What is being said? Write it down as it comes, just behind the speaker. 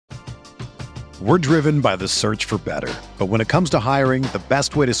We're driven by the search for better. But when it comes to hiring, the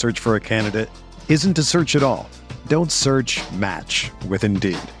best way to search for a candidate isn't to search at all. Don't search, match with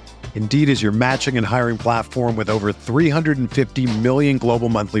Indeed. Indeed is your matching and hiring platform with over 350 million global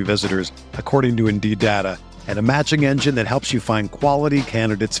monthly visitors, according to Indeed data, and a matching engine that helps you find quality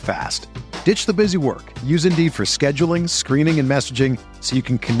candidates fast. Ditch the busy work. Use Indeed for scheduling, screening, and messaging so you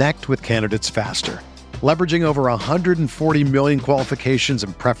can connect with candidates faster. Leveraging over 140 million qualifications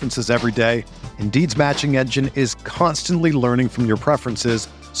and preferences every day, Indeed's matching engine is constantly learning from your preferences,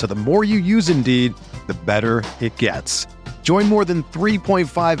 so the more you use Indeed, the better it gets. Join more than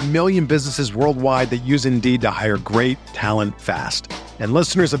 3.5 million businesses worldwide that use Indeed to hire great talent fast. And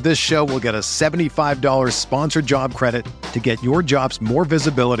listeners of this show will get a $75 sponsored job credit to get your jobs more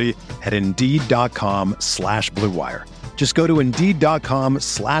visibility at Indeed.com/Blue Wire. Just go to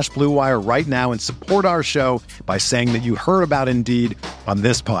Indeed.com/Blue Wire right now and support our show by saying that you heard about Indeed on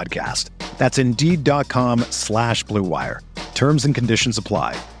this podcast. That's Indeed.com/Blue Wire. Terms and conditions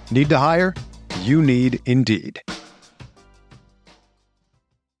apply. Need to hire? You need Indeed.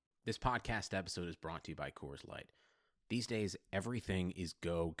 This podcast episode is brought to you by Coors Light. These days, everything is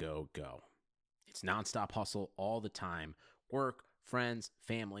go, go, go. It's nonstop hustle all the time. Work, friends,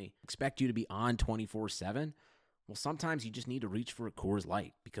 family, expect you to be on 24/7. Well, sometimes you just need to reach for a Coors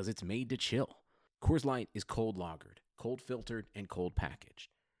Light because it's made to chill. Coors Light is cold lagered, cold filtered, and cold packaged.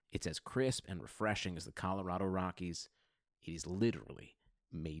 It's as crisp and refreshing as the Colorado Rockies. It is literally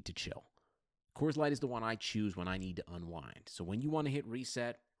made to chill. Coors Light is the one I choose when I need to unwind. So when you want to hit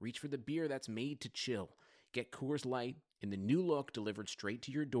reset, reach for the beer that's made to chill. Get Coors Light in the new look delivered straight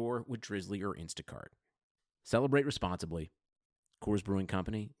to your door with Drizzly or Instacart. Celebrate responsibly. Coors Brewing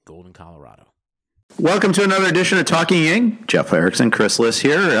Company, Golden, Colorado. Welcome to another edition of Talking Yang. Jeff Erickson, Chris Liss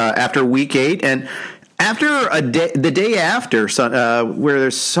here after Week 8. And after the day after, where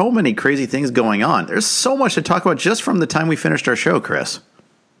there's so many crazy things going on, there's so much to talk about just from the time we finished our show, Chris.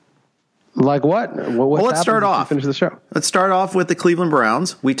 Like what? Well, let's start off. Finish the show. Let's start off with the Cleveland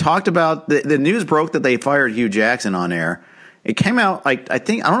Browns. We talked about the news broke that they fired Hugh Jackson on air. It came out, I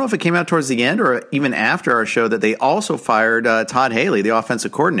don't know if it came out towards the end or even after our show, that they also fired Todd Haley, the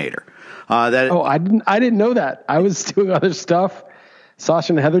offensive coordinator. I didn't know that. I was doing other stuff.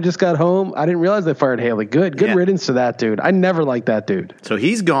 Sasha and Heather just got home. I didn't realize they fired Haley. Good riddance to that dude. I never liked that dude. So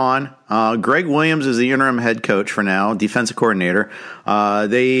he's gone. Greg Williams is the interim head coach for now, defensive coordinator.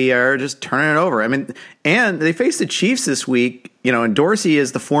 They are just turning it over. I mean, and they face the Chiefs this week. You know, and Dorsey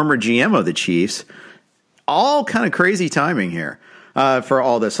is the former GM of the Chiefs. All kind of crazy timing here for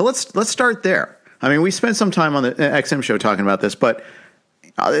all this. So let's start there. I mean, we spent some time on the XM show talking about this, but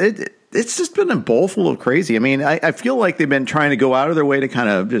it's just been a bowl full of crazy. I mean, I feel like they've been trying to go out of their way to kind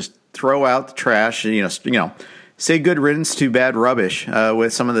of just throw out the trash, say good riddance to bad rubbish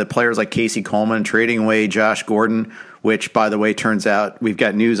with some of the players like Casey Coleman, trading away Josh Gordon, which, by the way, turns out we've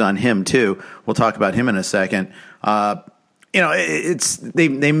got news on him too. We'll talk about him in a second. They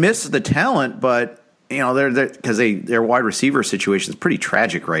miss the talent, but they're because their wide receiver situation is pretty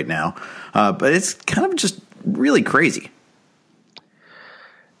tragic right now. But it's kind of just really crazy.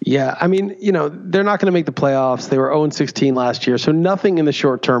 Yeah, I mean, they're not going to make the playoffs. They were 0-16 last year, so nothing in the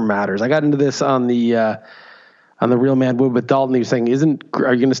short term matters. I got into this on the Real Man Wood with Dalton. He was saying,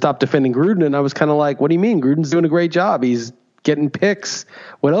 are you going to stop defending Gruden? And I was kind of like, what do you mean? Gruden's doing a great job. He's getting picks.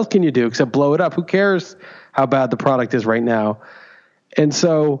 What else can you do except blow it up? Who cares how bad the product is right now? And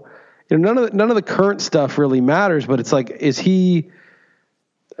so, none of the current stuff really matters. But it's like, are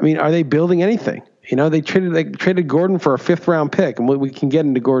they building anything? They traded Gordon for a 5th round pick, and we can get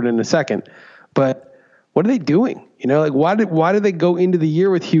into Gordon in a second. But what are they doing? Why did they go into the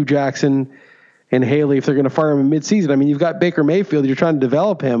year with Hugh Jackson and Haley if they're going to fire him in midseason? I mean, you've got Baker Mayfield. You're trying to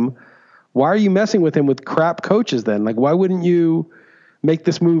develop him. Why are you messing with him with crap coaches then? Why wouldn't you make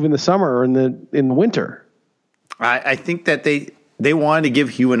this move in the summer or in the winter? I think that they wanted to give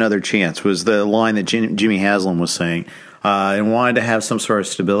Hugh another chance was the line that Jimmy Haslam was saying. And wanted to have some sort of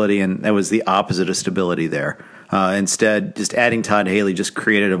stability, and that was the opposite of stability there. Instead, just adding Todd Haley just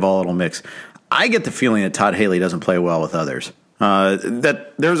created a volatile mix. I get the feeling that Todd Haley doesn't play well with others.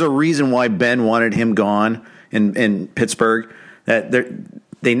 That there's a reason why Ben wanted him gone in Pittsburgh. That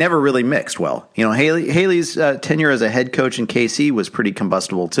they never really mixed well. Haley's tenure as a head coach in KC was pretty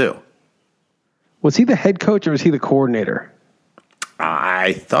combustible too. Was he the head coach or was he the coordinator?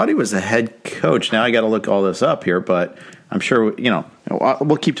 I thought he was the head coach. Now I got to look all this up here, but I'm sure,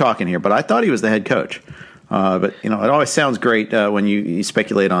 we'll keep talking here. But I thought he was the head coach. But, it always sounds great when you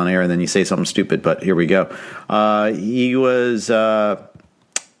speculate on air and then you say something stupid. But here we go. He was,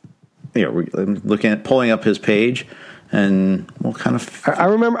 pulling up his page. and we'll kind of. I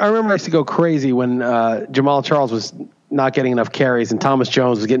remember I used to go crazy when Jamal Charles was not getting enough carries, and Thomas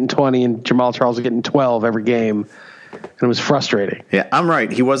Jones was getting 20, and Jamal Charles was getting 12 every game, and it was frustrating. Yeah, I'm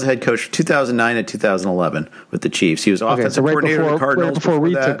right. He was a head coach from 2009 to 2011 with the Chiefs. He was offensive coordinator of the Cardinals right before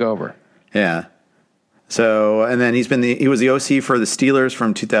Reed took over. Yeah. So, and then he was the OC for the Steelers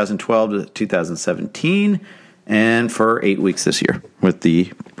from 2012 to 2017, and for 8 weeks this year with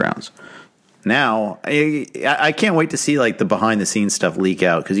the Browns. Now, I can't wait to see like the behind the scenes stuff leak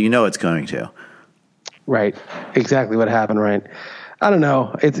out, because it's going to. Right. Exactly what happened. Right. I don't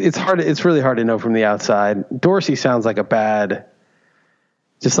know. It's hard. It's really hard to know from the outside. Dorsey sounds like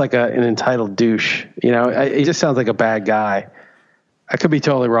just like an entitled douche. He just sounds like a bad guy. I could be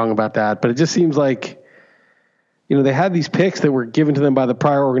totally wrong about that, but it just seems like, they had these picks that were given to them by the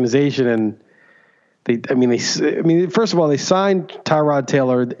prior organization, and first of all, they signed Tyrod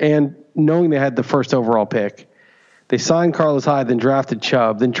Taylor, and knowing they had the first overall pick, they signed Carlos Hyde, then drafted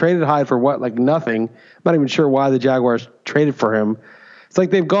Chubb, then traded Hyde for nothing. I'm not even sure why the Jaguars traded for him. It's like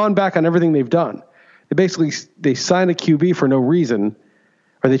they've gone back on everything they've done. They signed a QB for no reason,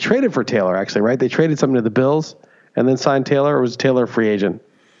 or they traded for Taylor, actually, right? They traded something to the Bills and then signed Taylor, or was Taylor a free agent?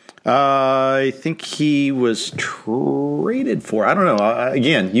 I think he was traded for. I don't know.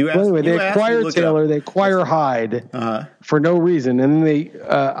 Again, you asked. Well, anyway, they acquired Taylor. They acquire Hyde for no reason, and then they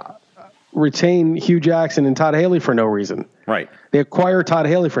retain Hugh Jackson and Todd Haley for no reason. Right. They acquire Todd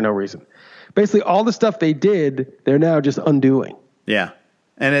Haley for no reason. Basically, all the stuff they did, they're now just undoing. Yeah,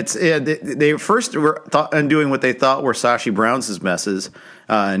 and they first were undoing what they thought were Sashi Brown's messes.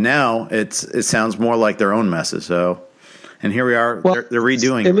 Now it sounds more like their own messes. So. And here we are. Well, they're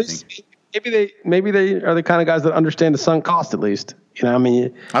redoing everything. Maybe they are the kind of guys that understand the sunk cost. At least,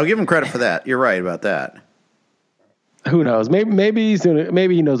 I'll give him credit for that. You're right about that. Who knows? Maybe he's doing it.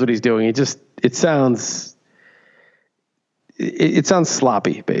 Maybe he knows what he's doing. It sounds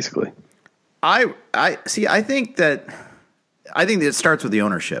sloppy, basically. I see. I think that it starts with the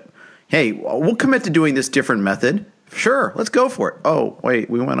ownership. Hey, we'll commit to doing this different method. Sure, let's go for it. Oh, wait,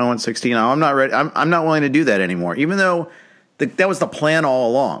 we went 0-16. I'm not ready. I'm not willing to do that anymore, even though that was the plan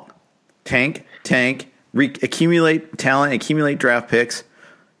all along. Tank, accumulate talent, accumulate draft picks,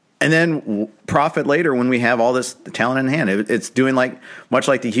 and then profit later when we have all this talent in hand. It's doing much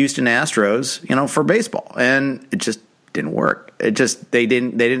like the Houston Astros, for baseball, and it just didn't work. They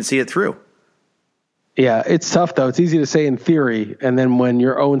didn't see it through. Yeah, it's tough though. It's easy to say in theory, and then when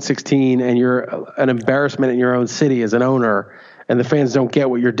you're 0-16 and you're an embarrassment in your own city as an owner, and the fans don't get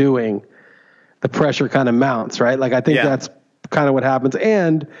what you're doing, the pressure kind of mounts, right? I think that's kind of what happens.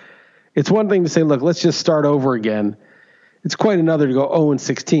 And it's one thing to say, look, let's just start over again. It's quite another to go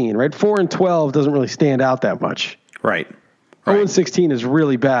 0-16, right? 4-12 doesn't really stand out that much. Right. 0-16 is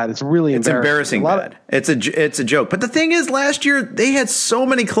really bad. It's really embarrassing. It's embarrassing bad. It's a joke. But the thing is, last year they had so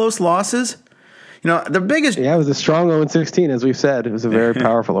many close losses. The biggest... Yeah, it was a strong 0-16, as we've said. It was a very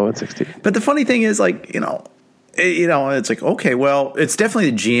powerful 0-16. But the funny thing is, it's like, okay, well, it's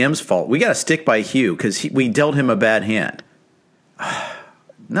definitely the GM's fault. We got to stick by Hugh because we dealt him a bad hand.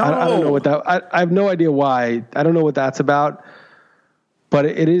 No. I don't know what that... I have no idea why. I don't know what that's about. But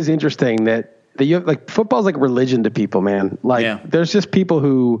it is interesting that you have, football's like religion to people, man. There's just people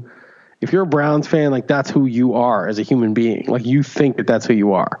who... If you're a Browns fan, that's who you are as a human being. You think that that's who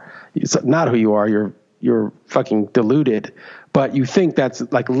you are. It's not who you are. You're fucking deluded, but you think that's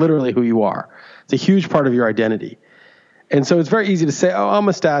literally who you are. It's a huge part of your identity. And so it's very easy to say, oh, I'm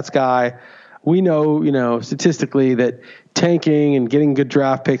a stats guy. We know, statistically that tanking and getting good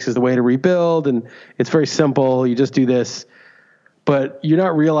draft picks is the way to rebuild. And it's very simple. You just do this. But you're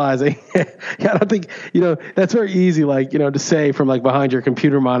not realizing, I don't think, that's very easy, to say from behind your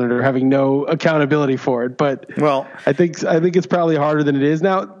computer monitor, having no accountability for it. But I think it's probably harder than it is.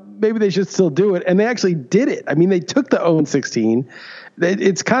 Now, maybe they should still do it. And they actually did it. I mean, they took the 0-16.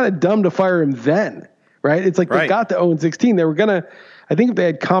 It's kind of dumb to fire him then, right? It's they got the 0-16. They were going to, I think if they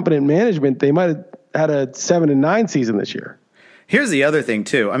had competent management, they might have had a 7-9 season this year. Here's the other thing,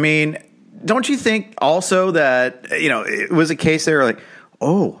 too. I mean, don't you think also that, it was a case there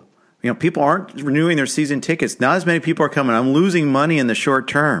people aren't renewing their season tickets. Not as many people are coming. I'm losing money in the short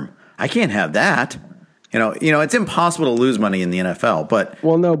term. I can't have that. It's impossible to lose money in the NFL, but.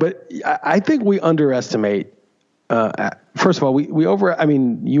 Well, no, but I think we underestimate, first of all,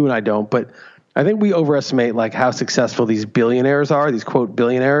 you and I don't, but I think we overestimate how successful these billionaires are, these quote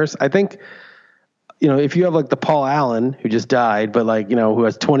billionaires. I think, if you have the Paul Allen who just died, but who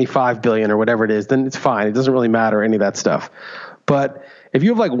has 25 billion or whatever it is, then it's fine. It doesn't really matter, any of that stuff. But if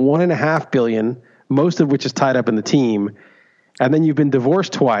you have 1.5 billion, most of which is tied up in the team, and then you've been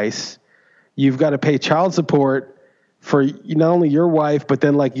divorced twice, you've got to pay child support for not only your wife, but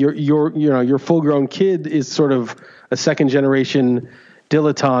then like your full grown kid is sort of a second generation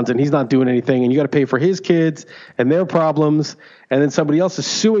dilettante and he's not doing anything, and you got to pay for his kids and their problems, and then somebody else is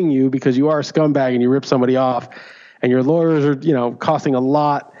suing you because you are a scumbag and you rip somebody off, and your lawyers are costing a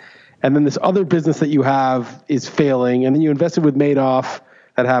lot, and then this other business that you have is failing, and then you invested with Madoff.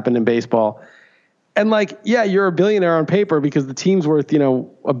 That happened in baseball. And like, yeah, you're a billionaire on paper because the team's worth,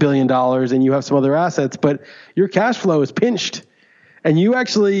 $1 billion and you have some other assets, but your cash flow is pinched, and you're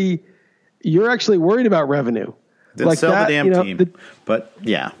actually worried about revenue. Then like sell that, the damn team. But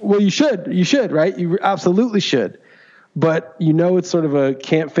yeah. Well, you should, right? You absolutely should. But it's sort of a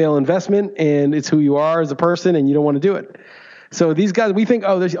can't fail investment, and it's who you are as a person, and you don't want to do it. So these guys, we think,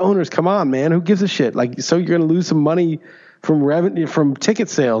 there's owners. Come on, man. Who gives a shit? Like, so you're going to lose some money from revenue, from ticket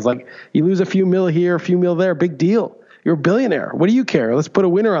sales. Like, you lose a few mil here, a few mil there. Big deal. You're a billionaire. What do you care? Let's put a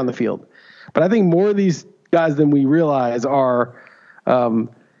winner on the field. But I think more of these guys than we realize are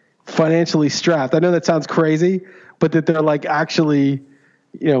financially strapped. I know that sounds crazy, but that they're like actually,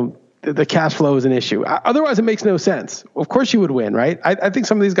 the cash flow is an issue. Otherwise, it makes no sense. Of course you would win, right? I think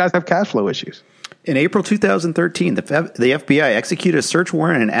some of these guys have cash flow issues. In April 2013, the FBI executed a search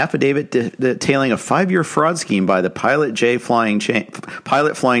warrant and an affidavit detailing a 5-year fraud scheme by the Pilot Flying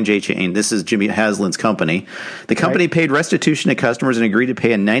J chain. This is Jimmy Haslam's company. The company paid restitution to customers and agreed to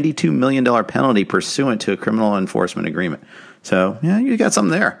pay a $92 million penalty pursuant to a criminal enforcement agreement. So, yeah, you got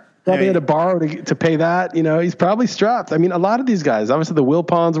something there. Probably had to borrow to pay that. He's probably strapped. I mean, a lot of these guys, obviously the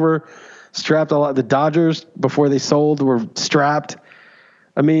Wilpons were strapped a lot. The Dodgers, before they sold, were strapped.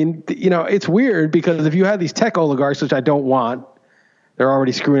 I mean, it's weird because if you had these tech oligarchs, which I don't want, they're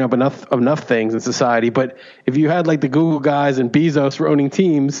already screwing up enough things in society. But if you had like the Google guys and Bezos for owning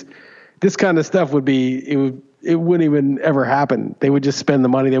teams, this kind of stuff it wouldn't even ever happen. They would just spend the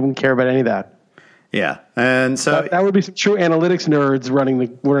money. They wouldn't care about any of that. Yeah, and so that would be some true analytics nerds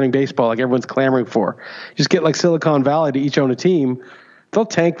running baseball, like everyone's clamoring for. Just get like Silicon Valley to each own a team. They'll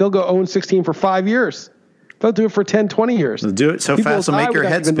tank. They'll go 0-16 for 5 years. They'll do it for 10, 20 years. They'll do it so fast they'll make your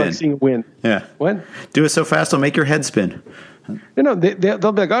head spin. Win. Yeah. What? Do it so fast they'll make your head spin. They'll be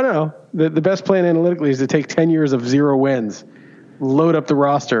like, oh, no. The best plan analytically is to take 10 years of 0 wins, load up the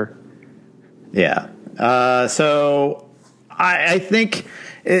roster. Yeah. So I think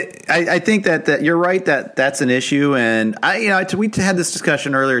I think that you're right that that's an issue, and we had this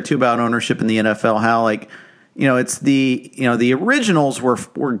discussion earlier too about ownership in the NFL. How it's the originals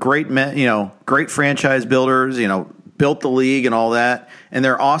were great men, great franchise builders, built the league and all that, and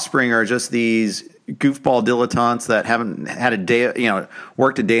their offspring are just these goofball dilettantes that haven't had a day,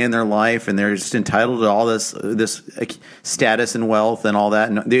 worked a day in their life, and they're just entitled to all this status and wealth and all that,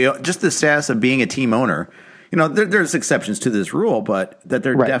 and just the status of being a team owner. There's exceptions to this rule, but that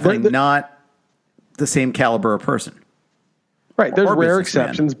they're definitely not the same caliber of person. Right. There's rare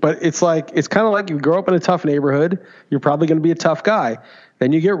exceptions, but it's kind of like you grow up in a tough neighborhood, you're probably going to be a tough guy.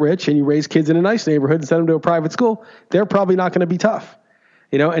 Then you get rich and you raise kids in a nice neighborhood and send them to a private school. They're probably not going to be tough,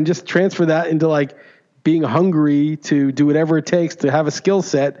 and just transfer that into like being hungry to do whatever it takes to have a skill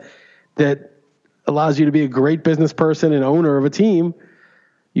set that allows you to be a great business person and owner of a team.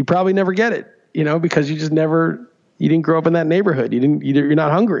 You probably never get it. Because you didn't grow up in that neighborhood. You're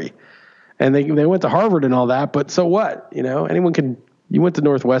not hungry. And they went to Harvard and all that, but so what? Anyone can, you went to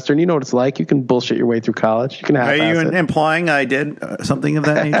Northwestern, you know what it's like. You can bullshit your way through college. You can have. Are you implying I did something of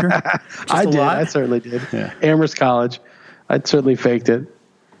that nature? I did. I certainly did. Yeah. Amherst College. I certainly faked it.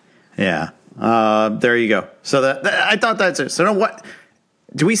 Yeah. There you go. So I thought that's it. So what,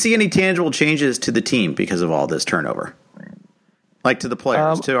 do we see any tangible changes to the team because of all this turnover? Like to the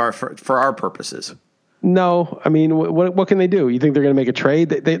players, for our purposes. No, I mean, what can they do? You think they're going to make a trade?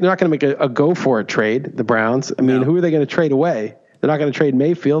 They're not going to make a go for it trade. The Browns. I mean, Who are they going to trade away? They're not going to trade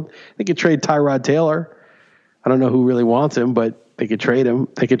Mayfield. They could trade Tyrod Taylor. I don't know who really wants him, but they could trade him.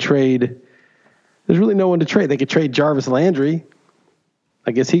 They could trade. There's really no one to trade. They could trade Jarvis Landry.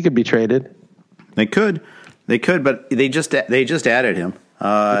 I guess he could be traded. They could, but they just added him.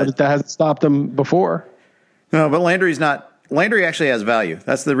 But that hasn't stopped them before. No, but Landry actually has value.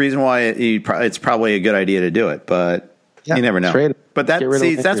 That's the reason why it's probably a good idea to do it, but you never know. Trade. But that's what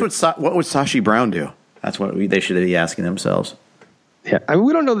would Sashi Brown do? That's what they should be asking themselves. Yeah, I mean,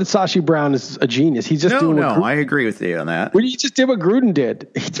 we don't know that Sashi Brown is a genius. He's just doing what I agree with you on that. He just did what Gruden did.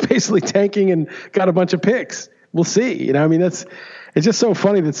 He's basically tanking and got a bunch of picks. We'll see. I mean, it's just so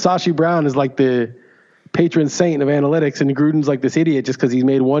funny that Sashi Brown is like the patron saint of analytics, and Gruden's like this idiot just because he's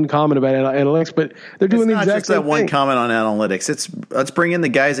made one comment about analytics, but they're doing the exact same thing. It's not just that one comment on analytics. Let's bring in the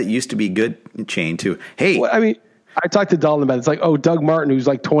guys that used to be good chain too. Hey, I mean, I talked to Dalton about it. It's like, Doug Martin, who's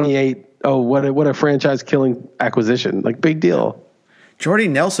like 28, oh, what a franchise killing acquisition. Like, big deal. Jordy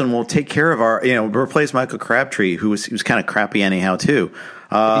Nelson will take care of our, replace Michael Crabtree, who was kind of crappy anyhow too.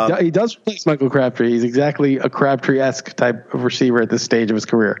 He does replace Michael Crabtree. He's exactly a Crabtree-esque type of receiver at this stage of his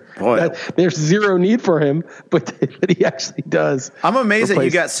career. Boy, there's zero need for him, but he actually does. I'm amazed that you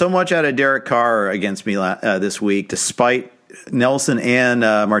got so much out of Derek Carr against me this week, despite Nelson and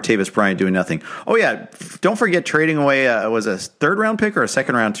Martavis Bryant doing nothing. Oh yeah, don't forget trading away was a third-round pick or a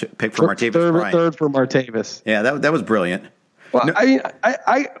second-round pick for Martavis Bryant. Third for Martavis. Yeah, that was brilliant. Well, no.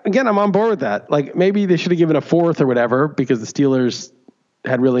 I again, I'm on board with that. Like, maybe they should have given a fourth or whatever because the Steelers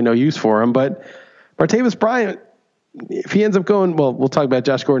had really no use for him. But Martavis Bryant, if he ends up going, well, we'll talk about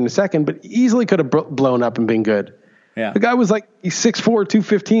Josh Gordon in a second, but easily could have blown up and been good. Yeah, the guy was like, he's 6'4",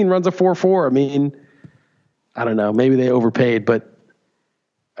 215, runs a 4.4. I mean, I don't know, maybe they overpaid, but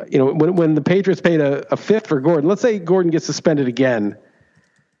when the Patriots paid a fifth for Gordon, let's say Gordon gets suspended again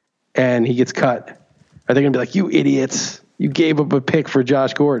and he gets cut, are they going to be like, you idiots? You gave up a pick for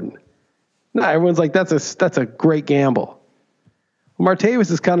Josh Gordon. No, everyone's like, that's a great gamble. Well,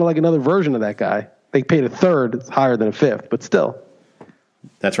 Martavis is kind of like another version of that guy. They paid a third. It's higher than a fifth, but still.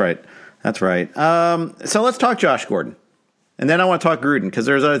 That's right. So let's talk Josh Gordon. And then I want to talk Gruden because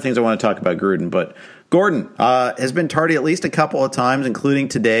there's other things I want to talk about Gruden. But Gordon has been tardy at least a couple of times, including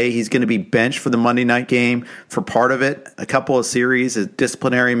today. He's going to be benched for the Monday night game for part of it, a couple of series, a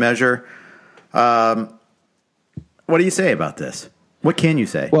disciplinary measure. What do you say about this? What can you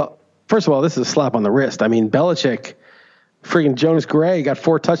say? Well, first of all, this is a slap on the wrist. I mean, Belichick, freaking Jonas Gray got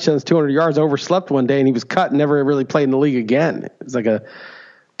 4 touchdowns, 200 yards, overslept one day, and he was cut and never really played in the league again. It's like a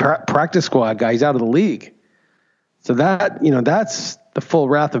practice squad guy. He's out of the league. So that's the full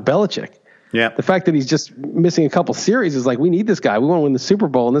wrath of Belichick. Yeah. The fact that he's just missing a couple series is like, we need this guy. We want to win the Super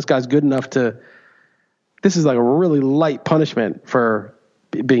Bowl, and this guy's good enough to – this is like a really light punishment for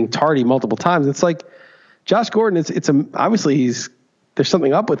being tardy multiple times. It's like – Josh Gordon, obviously there's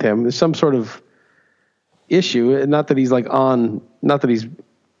something up with him. There's some sort of issue, and not that he's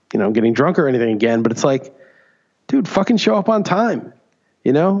getting drunk or anything again, but it's like, dude, fucking show up on time.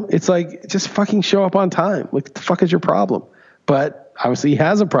 It's like, just fucking show up on time. Like, what the fuck is your problem? But obviously he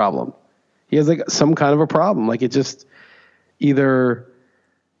has a problem. He has like some kind of a problem. Like, it just either,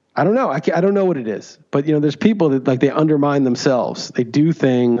 I don't know. I don't know what it is, but there's people that like, they undermine themselves. They do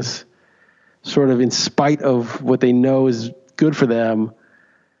things sort of in spite of what they know is good for them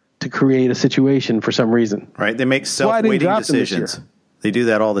to create a situation for some reason. Right. They make self-weighting decisions. They do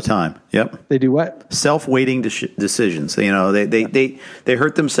that all the time. Yep. They do what? Self-weighting decisions. They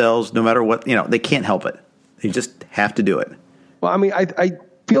hurt themselves no matter what, they can't help it. They just have to do it. Well, I mean, I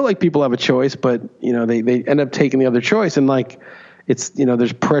feel like people have a choice, but they end up taking the other choice. And like, it's,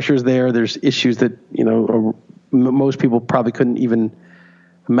 there's pressures there. There's issues that, most people probably couldn't even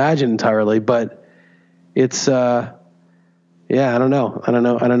imagine entirely, but it's I don't know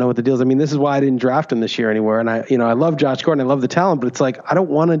what the deal is. I mean, this is why I didn't draft him this year anywhere. And I love Josh Gordon, I love the talent, but it's like, I don't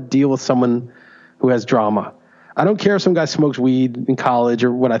want to deal with someone who has drama. I don't care if some guy smokes weed in college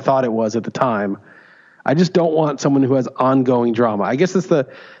or what I thought it was at the time. I just don't want someone who has ongoing drama. I guess it's the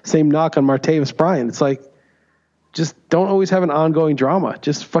same knock on Martavis Bryant. It's like, just don't always have an ongoing drama.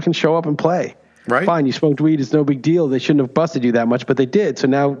 Just fucking show up and play. Right. Fine, you smoked weed. It's no big deal. They shouldn't have busted you that much, but they did. So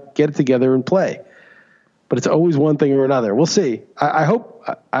now get it together and play. But it's always one thing or another. We'll see. I hope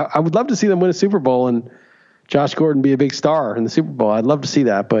 – I would love to see them win a Super Bowl and Josh Gordon be a big star in the Super Bowl. I'd love to see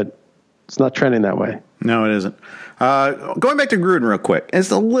that, but it's not trending that way. No, it isn't. Going back to Gruden real quick. It's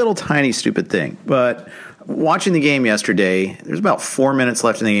a little tiny stupid thing, but watching the game yesterday, there's about 4 minutes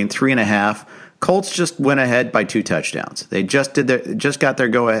left in the game, 3.5. Colts just went ahead by 2 touchdowns. They got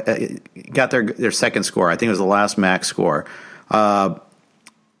their second score. I think it was the last max score. And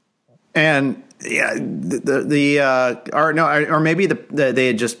yeah, or maybe they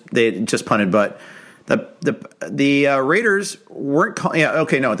had just punted, but the Raiders weren't.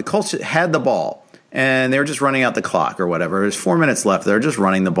 The Colts had the ball and they were just running out the clock or whatever. There's 4 minutes left. They're just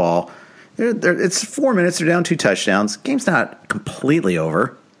running the ball. It's 4 minutes. They're down 2 touchdowns. Game's not completely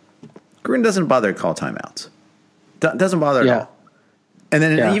over. Gruden doesn't bother to call timeouts. Doesn't bother at all. And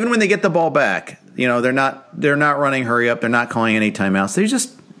then even when they get the ball back, they're not running hurry up. They're not calling any timeouts. They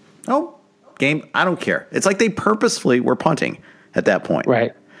just, game, I don't care. It's like they purposefully were punting at that point.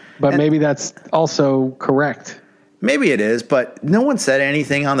 Right. But maybe that's also correct. Maybe it is, but no one said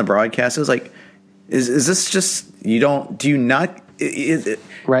anything on the broadcast. It was like, is this just, do you not?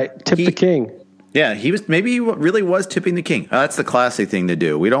 Right. Tip the king. Yeah, he really was tipping the king. That's the classic thing to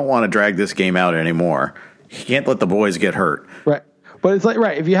do. We don't want to drag this game out anymore. You can't let the boys get hurt. Right. But it's like,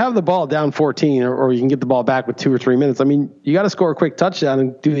 right, if you have the ball down 14 or you can get the ball back with 2 or 3 minutes, I mean, you got to score a quick touchdown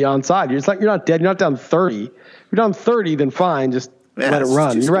and do the onside. You're not dead. You're not down 30. If you're down 30, then fine. Just let it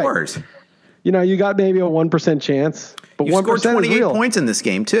run. You're right. You got maybe a 1% chance. But you scored 28 points in this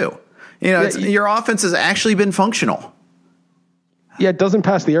game, too. Your offense has actually been functional. Yeah, it doesn't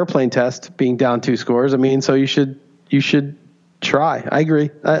pass the airplane test being down 2 scores. I mean, so you should try. I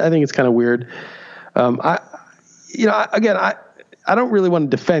agree. I think it's kind of weird. I don't really want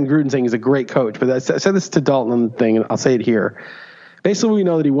to defend Gruden saying he's a great coach, but I said this to Dalton on the thing, and I'll say it here. Basically, we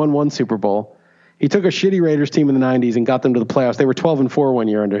know that he won 1 Super Bowl. He took a shitty Raiders team in the 90s and got them to the playoffs. They were 12-4 one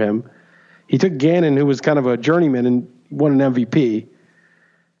year under him. He took Gannon, who was kind of a journeyman, and won an MVP.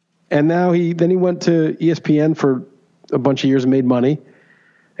 And now he went to ESPN for a bunch of years and made money.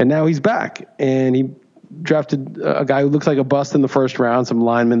 And now he's back. And he drafted a guy who looks like a bust in the first round, some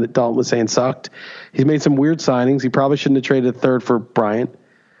lineman that Dalton was saying sucked. He's made some weird signings. He probably shouldn't have traded a third for Bryant.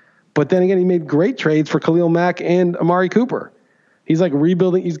 But then again, he made great trades for Khalil Mack and Amari Cooper. He's like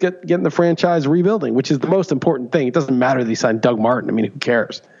rebuilding. He's getting the franchise rebuilding, which is the most important thing. It doesn't matter that he signed Doug Martin. I mean, who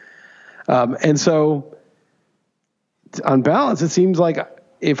cares? And so on balance, it seems like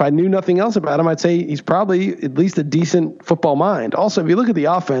if I knew nothing else about him, I'd say he's probably at least a decent football mind. Also, if you look at the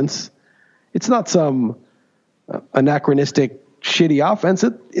offense, it's not some anachronistic, shitty offense.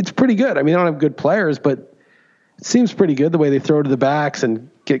 It's pretty good. I mean, they don't have good players, but it seems pretty good the way they throw to the backs and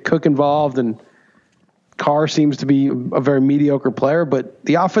get Cook involved. And Carr seems to be a very mediocre player, but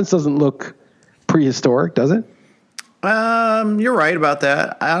the offense doesn't look prehistoric, does it? You're right about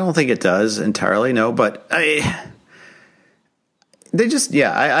that. I don't think it does entirely, no, but I'm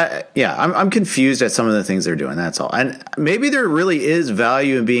confused at some of the things they're doing. That's all. And maybe there really is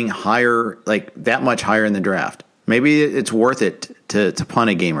value in being higher, like that much higher in the draft. Maybe it's worth it to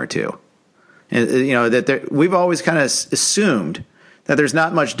punt a game or two. And, we've always kind of assumed that there's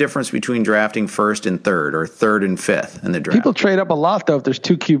not much difference between drafting first and third or third and fifth in the draft. People trade up a lot, though, if there's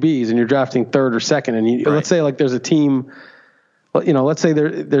 2 QBs and you're drafting third or second. And let's say like there's a team, let's say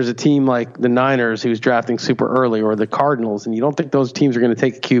there's a team like the Niners who's drafting super early, or the Cardinals, and you don't think those teams are going to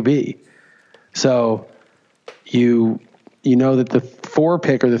take a QB. So you know that the 4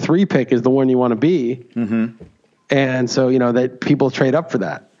 pick or the 3 pick is the one you want to be. Mm-hmm. And so, that people trade up for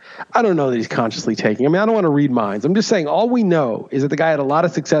that. I don't know that he's consciously taking. I mean, I don't want to read minds. I'm just saying all we know is that the guy had a lot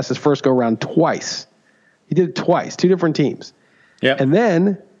of success his first go around twice. He did it twice, 2 different teams. Yeah. And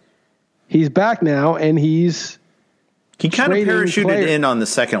then he's back now, and he kind of parachuted in on the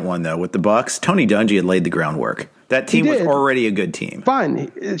second one, though, with the Bucs. Tony Dungy had laid the groundwork. That team was already a good team.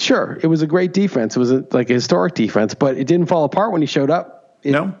 Fine. Sure. It was a great defense. It was like a historic defense, but it didn't fall apart when he showed up.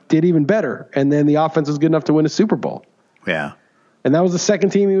 It did even better. And then the offense was good enough to win a Super Bowl. Yeah. And that was the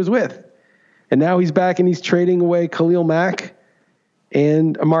second team he was with. And now he's back and he's trading away Khalil Mack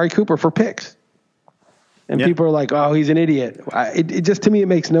and Amari Cooper for picks. And people are like, oh, he's an idiot. It just, to me, it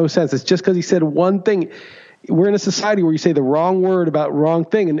makes no sense. It's just because he said one thing. We're in a society where you say the wrong word about wrong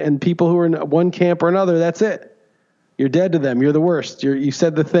thing, and people who are in one camp or another, that's it. You're dead to them. You're the worst. You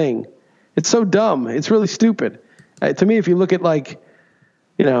said the thing. It's so dumb. It's really stupid. To me, if you look at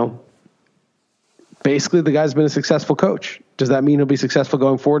basically the guy's been a successful coach. Does that mean he'll be successful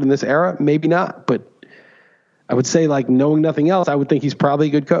going forward in this era? Maybe not. But I would say, knowing nothing else, I would think he's probably a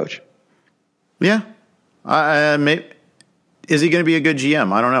good coach. Yeah. Is he going to be a good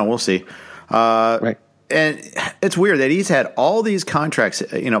GM? I don't know. We'll see. Right. And it's weird that he's had all these contracts,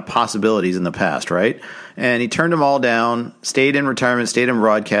 possibilities in the past, right? And he turned them all down, stayed in retirement, stayed in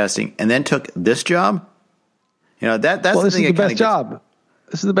broadcasting, and then took this job. That's the thing. This is the best job.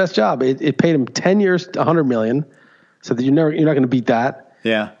 This is the best job. It paid him 10 years, $100 million, so that you're not going to beat that.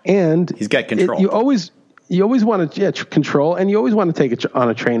 Yeah. And he's got control. You always want to control, and you always want to take it on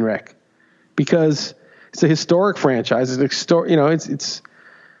a train wreck, because it's a historic franchise. It's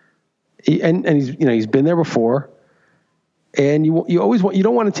he's been there before, and you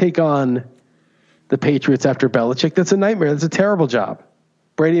don't want to take on the Patriots after Belichick. That's a nightmare. That's a terrible job.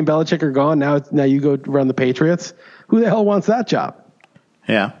 Brady and Belichick are gone. Now you go run the Patriots. Who the hell wants that job?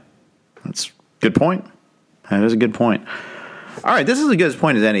 Yeah, that's a good point. That is a good point. All right, this is as good a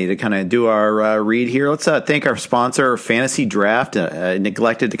point as any to kind of do our read here. Let's thank our sponsor, Fantasy Draft.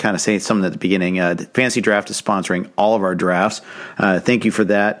 Neglected to kind of say something at the beginning. Fantasy Draft is sponsoring all of our drafts. Thank you for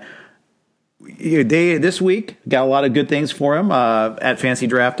that. They this week got a lot of good things for them at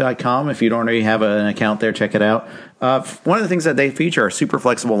fantasydraft.com. If you don't already have an account there, check it out. One of the things that they feature are super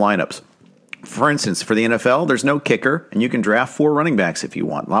flexible lineups. For instance, for the NFL, there's no kicker, and you can draft 4 running backs if you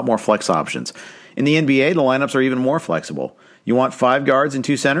want. A lot more flex options. In the NBA, the lineups are even more flexible. You want 5 guards and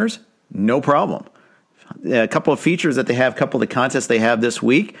 2 centers? No problem. A couple of features that they have, a couple of the contests they have this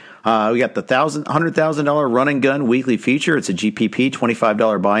week. We got the $100,000 run and gun weekly feature. It's a GPP,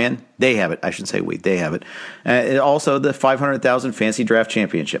 $25 buy-in. They have it. I shouldn't say we. They have it. And also the $500,000 Fantasy Draft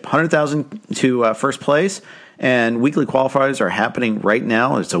Championship, $100,000 to first place. And weekly qualifiers are happening right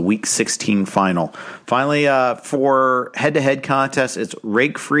now. It's a Week 16 final. Finally, for head-to-head contests, it's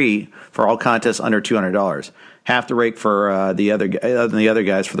rake-free for all contests under $200. Half the rake for the other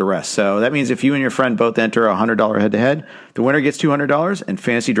guys for the rest. So that means if you and your friend both enter a $100 head-to-head, the winner gets $200, and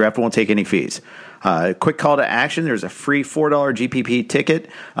Fantasy Draft won't take any fees. Quick call to action. There's a free $4 GPP ticket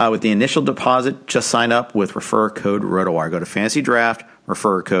with the initial deposit. Just sign up with refer code RotoWire. Go to Fantasy Draft,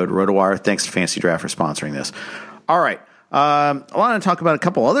 refer code RotoWire. Thanks to Fantasy Draft for sponsoring this. All right. I want to talk about a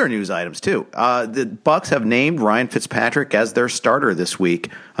couple other news items, too. The Bucs have named Ryan Fitzpatrick as their starter this week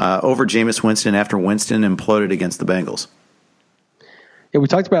over Jameis Winston after Winston imploded against the Bengals. Yeah, we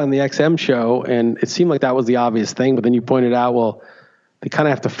talked about it on the XM show, and it seemed like that was the obvious thing, but then you pointed out, well, they kind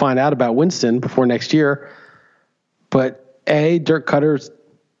of have to find out about Winston before next year. But A, Dirk Cutter's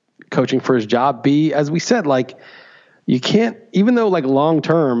coaching for his job. B, as we said, like, you can't, even though like long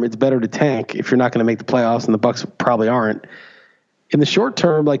term, it's better to tank if you're not going to make the playoffs, and the Bucs probably aren't. In the short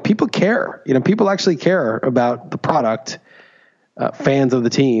term, like people care, people actually care about the product, fans of the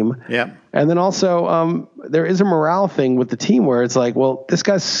team. Yeah. And then also there is a morale thing with the team where it's like, well, this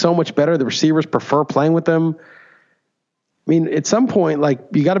guy's so much better. The receivers prefer playing with them. I mean, at some point, like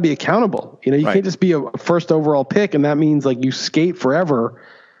you got to be accountable. You right. Can't just be a first overall pick. And that means like you skate forever,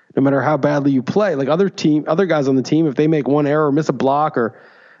 no matter how badly you play. Like other guys on the team, if they make one error, miss a block or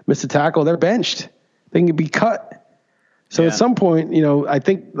miss a tackle, they're benched. They can be cut. So at some point, I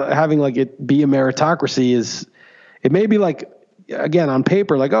think having like it be a meritocracy it may be like, again, on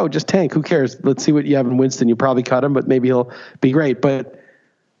paper, like, oh, just tank. Who cares? Let's see what you have in Winston. You probably cut him, but maybe he'll be great. But,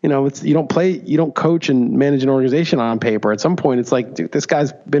 you don't coach and manage an organization on paper. At some point, it's like, dude, this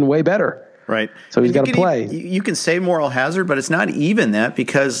guy's been way better. Right. So he's got to play. You can say moral hazard, but it's not even that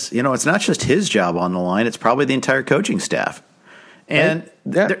because, it's not just his job on the line. It's probably the entire coaching staff. And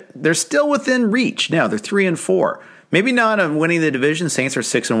they're still within reach. Now, they're 3-4. Maybe not on winning the division. Saints are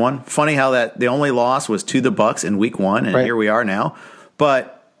 6-1. Funny how that the only loss was to the Bucs in Week 1, and here we are now.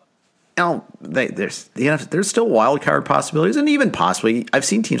 But there's still wild card possibilities, and even possibly I've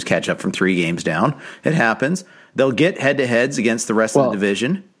seen teams catch up from 3 games down. It happens. They'll get head-to-heads against the rest of the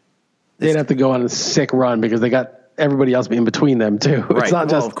division. They'd have to go on a sick run because they got everybody else in between them too. Right. It's not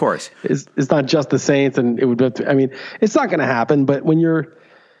just, of course, it's not just the Saints, and it would. It's not going to happen. But when you're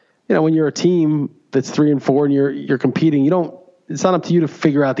a team that's 3-4 and you're competing, it's not up to you to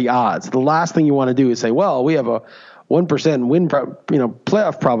figure out the odds. The last thing you want to do is say, well, we have a 1% win,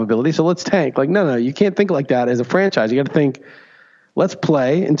 playoff probability, so let's tank. Like, no, you can't think like that as a franchise. You got to think, let's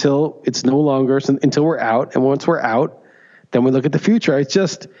play until it's no longer, until we're out, and once we're out, then we look at the future. It's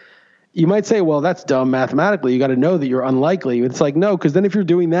just. You might say, well, that's dumb mathematically. You got to know that you're unlikely. It's like, no, because then if you're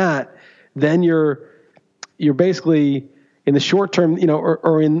doing that, then you're basically in the short term,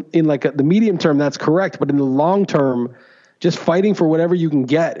 or in like the medium term, that's correct. But in the long term, just fighting for whatever you can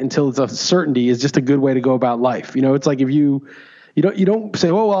get until it's a certainty is just a good way to go about life. It's like if you don't say,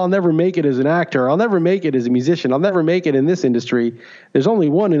 oh, well, I'll never make it as an actor. I'll never make it as a musician. I'll never make it in this industry. There's only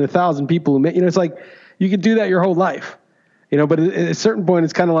 1 in 1,000 people who it's like you could do that your whole life. But at a certain point,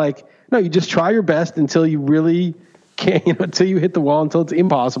 it's kind of like, no, you just try your best until you really can't, until you hit the wall, until it's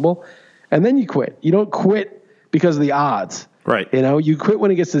impossible, and then you quit. You don't quit because of the odds. Right. You quit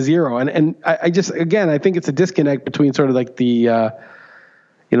when it gets to 0. And I just, again, I think it's a disconnect between sort of like the,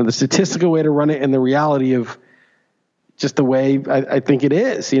 the statistical way to run it and the reality of just the way I think it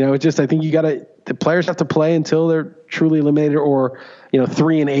is. It's just, I think the players have to play until they're truly eliminated or,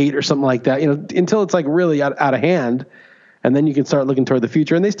 3-8 or something like that, until it's like really out of hand. And then you can start looking toward the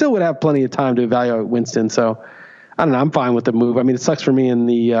future. And they still would have plenty of time to evaluate Winston. So, I don't know. I'm fine with the move. I mean, it sucks for me in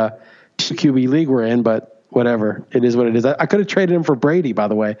the 2 QB league we're in, but whatever. It is what it is. I could have traded him for Brady, by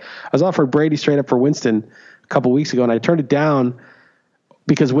the way. I was offered Brady straight up for Winston a couple weeks ago, and I turned it down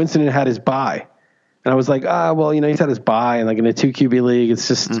because Winston had his bye. And I was like, well, he's had his bye. And like in a 2 QB league, it's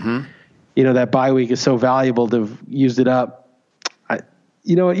just, that bye week is so valuable to have used it up.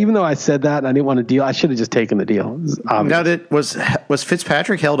 Even though I said that and I didn't want to deal, I should have just taken the deal. Now, was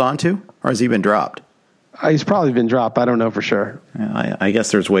Fitzpatrick held on to, or has he been dropped? He's probably been dropped. I don't know for sure. Yeah, I guess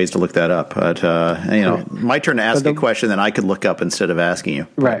there's ways to look that up. But, my turn to ask a question that I could look up instead of asking you.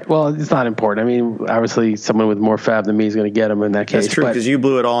 Right. Well, it's not important. I mean, obviously, someone with more fab than me is going to get him in that case. That's true, because you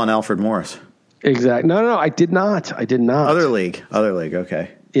blew it all on Alfred Morris. Exactly. No, I did not. Other league.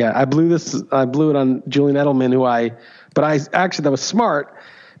 Okay. Yeah, I blew it on Julian Edelman, that was smart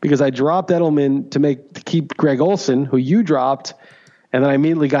because I dropped Edelman to keep Greg Olsen, who you dropped, and then I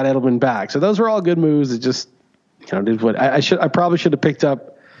immediately got Edelman back. So those were all good moves. It just, did what I probably should have picked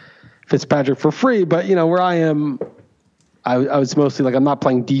up Fitzpatrick for free, but where I am, I was mostly like, I'm not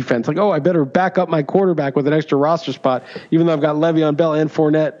playing defense. Like, I better back up my quarterback with an extra roster spot, even though I've got Le'Veon Bell and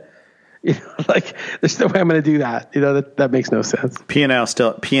Fournette. Like there's no way I'm going to do that. That makes no sense.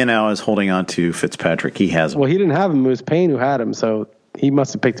 P&L is holding on to Fitzpatrick. He has him. Well, he didn't have him. It was Payne who had him, so he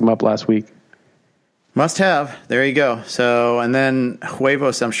must have picked him up last week. Must have. There you go. So, and then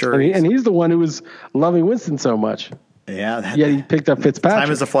Huevos, I'm sure. And he's the one who was loving Winston so much. Yeah. Yeah, he picked up Fitzpatrick.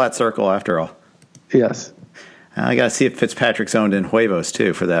 Time is a flat circle after all. Yes. I got to see if Fitzpatrick's owned in Huevos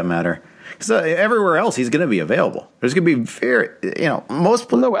too, for that matter. Because everywhere else, he's going to be available. There's going to be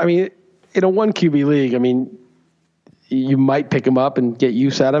most. Well, no, I mean, in a 1 QB league, you might pick him up and get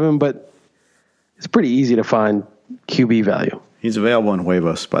use out of him, but it's pretty easy to find QB value. He's available in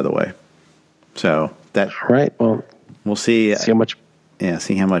Huevos, by the way. So that right. Well, we'll see. See how much. Yeah,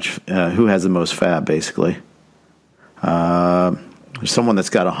 see how much. Who has the most fab, basically? There's someone that's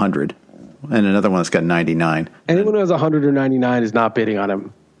got 100, and another one that's got 99. Anyone who has 100 or 99 is not bidding on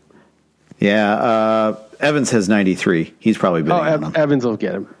him. Yeah, Evans has 93. He's probably bidding on him. Evans will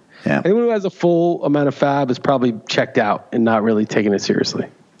get him. Yeah. Anyone who has a full amount of fab is probably checked out and not really taking it seriously.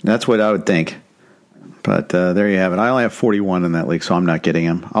 That's what I would think. But there you have it. I only have 41 in that league, so I'm not getting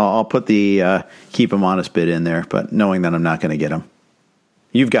him. I'll put the keep him honest bid in there, but knowing that I'm not going to get him.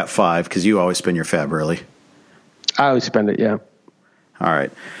 You've got 5 because you always spend your fab early. I always spend it, yeah. All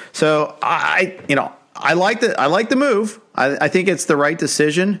right. So I like the move. I think it's the right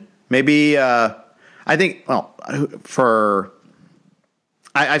decision. Maybe I think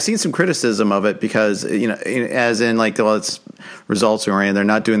I've seen some criticism of it because, as in it's results oriented, they're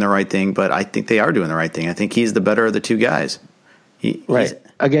not doing the right thing, but I think they are doing the right thing. I think he's the better of the two guys. Right.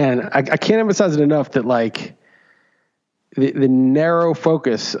 Again, I can't emphasize it enough that the narrow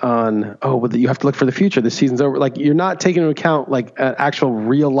focus on, but you have to look for the future. The season's over. You're not taking into account an actual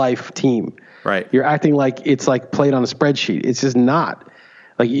real life team. Right. You're acting like it's played on a spreadsheet. It's just not.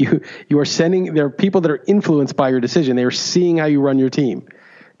 You are there are people that are influenced by your decision. They are seeing how you run your team.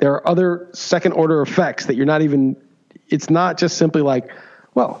 There are other second order effects that you're not even, it's not just simply they're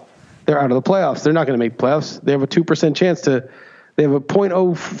out of the playoffs. They're not going to make playoffs. They have a 2% chance they have a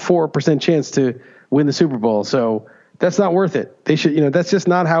 0.04% chance to win the Super Bowl. So that's not worth it. They should, that's just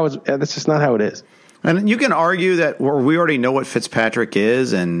not how it is. And you can argue that we already know what Fitzpatrick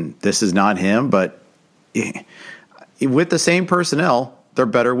is and this is not him, but with the same personnel, they're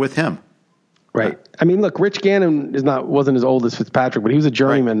better with him. Right. Look, Rich Gannon wasn't as old as Fitzpatrick, but he was a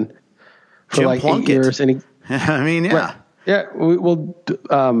journeyman for Jim 8 years. And yeah. Right. Yeah.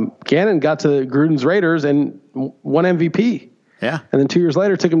 Gannon got to Gruden's Raiders and won MVP. Yeah. And then 2 years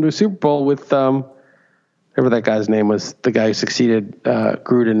later took him to a Super Bowl with whatever that guy's name was, the guy who succeeded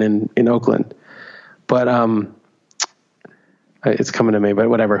Gruden in Oakland. But it's coming to me, but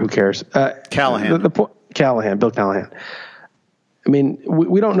whatever, who cares? Callahan. Bill Callahan.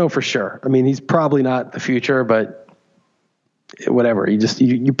 We don't know for sure. He's probably not the future, but whatever.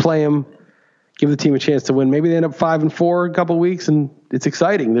 You play him, give the team a chance to win. Maybe they end up 5-4 a couple of weeks, and it's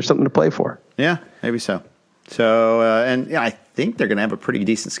exciting. There's something to play for. Yeah, maybe so. So, I think they're going to have a pretty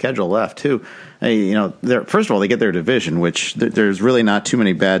decent schedule left too. First of all, they get their division, which there's really not too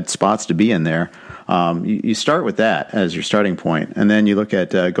many bad spots to be in there. You start with that as your starting point, and then you look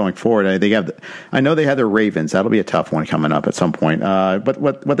at going forward. I know they have their Ravens. That'll be a tough one coming up at some point. But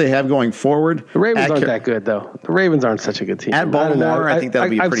what they have going forward, the Ravens aren't that good though. The Ravens aren't such a good team. At Baltimore, I think that'll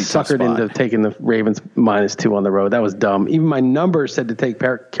be a pretty tough spot. I've suckered into taking the Ravens -2 on the road. That was dumb. Even my number said to take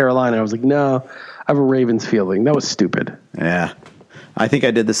Carolina. I was like, no, I have a Ravens feeling. That was stupid. Yeah, I think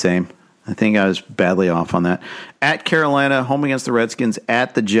I did the same. I think I was badly off on that. At Carolina, home against the Redskins.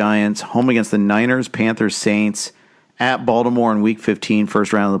 At the Giants, home against the Niners, Panthers, Saints. At Baltimore in Week 15,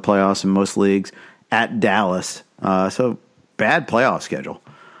 first round of the playoffs in most leagues. At Dallas. So bad playoff schedule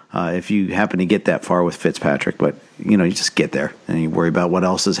if you happen to get that far with Fitzpatrick. But, you just get there and you worry about what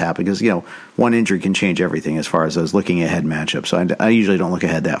else has happened. Because, one injury can change everything as far as those looking ahead matchups. So I usually don't look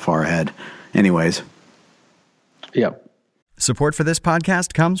ahead that far ahead anyways. Yep. Support for this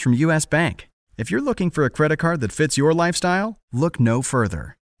podcast comes from U.S. Bank. If you're looking for a credit card that fits your lifestyle, look no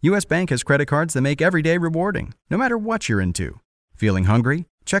further. U.S. Bank has credit cards that make every day rewarding, no matter what you're into. Feeling hungry?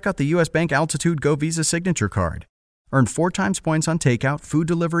 Check out the U.S. Bank Altitude Go Visa Signature Card. Earn 4 times points on takeout, food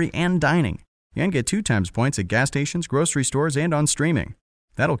delivery, and dining. And get 2 times points at gas stations, grocery stores, and on streaming.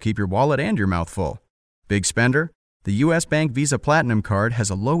 That'll keep your wallet and your mouth full. Big spender? The U.S. Bank Visa Platinum Card has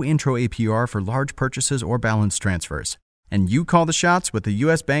a low intro APR for large purchases or balance transfers. And you call the shots with the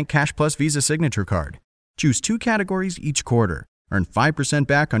U.S. Bank Cash Plus Visa Signature Card. Choose 2 categories each quarter. Earn 5%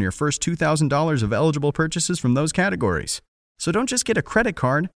 back on your first $2,000 of eligible purchases from those categories. So don't just get a credit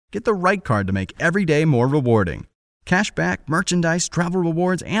card, get the right card to make every day more rewarding. Cashback, merchandise, travel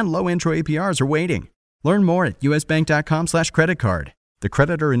rewards, and low intro APRs are waiting. Learn more at usbank.com/creditcard. The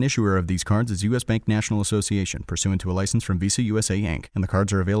creditor and issuer of these cards is U.S. Bank National Association, pursuant to a license from Visa USA Inc., and the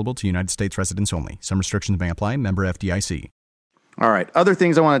cards are available to United States residents only. Some restrictions may apply. Member FDIC. All right, other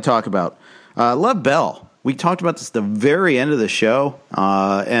things I want to talk about. Lev Bell. We talked about this at the very end of the show,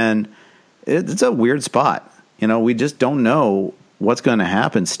 and it's a weird spot. We just don't know what's going to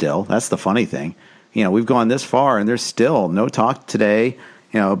happen still. That's the funny thing. We've gone this far, and there's still no talk today,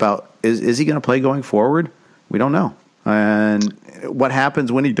 about is he going to play going forward? We don't know. And what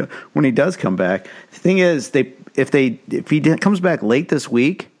happens when he does come back? The thing is, if he comes back late this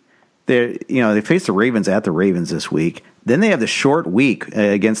week, they face the Ravens at the Ravens this week. Then they have the short week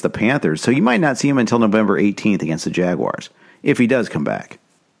against the Panthers, so you might not see him until November 18th against the Jaguars if he does come back.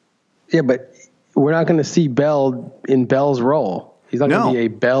 Yeah, but we're not going to see Bell in Bell's role. He's not going to be a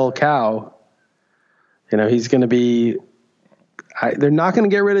Bell cow. He's going to be. They're not going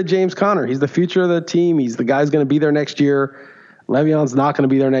to get rid of James Conner. He's the future of the team. He's the guy's going to be there next year. Le'Veon's not going to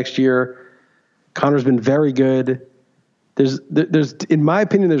be there next year. Connor's been very good. There's, in my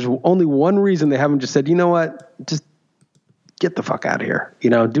opinion, there's only one reason they haven't just said, you know what, just get the fuck out of here.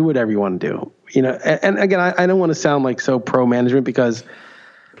 Do whatever you want to do. And again, I don't want to sound like so pro management, because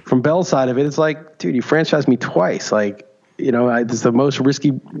from Bell's side of it, it's like, dude, you franchised me twice. Like, it's the most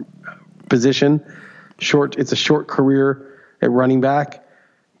risky position. It's a short career at running back.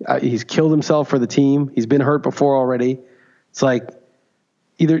 He's killed himself for the team. He's been hurt before already. It's like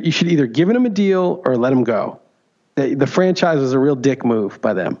you should either give him a deal or let him go. The franchise was a real dick move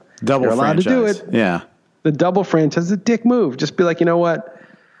by them. They're allowed franchise. To do it. Yeah. The double franchise is a dick move. Just be like, you know what?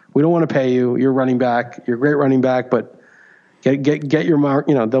 We don't want to pay you. You're running back. You're a great running back, but get your mark.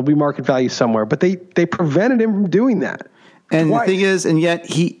 There'll be market value somewhere. But they prevented him from doing that. And twice. The thing is, and yet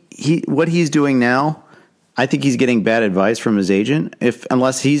he what he's doing now, I think he's getting bad advice from his agent.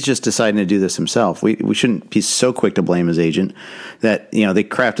 Unless he's just deciding to do this himself, we shouldn't be so quick to blame his agent that they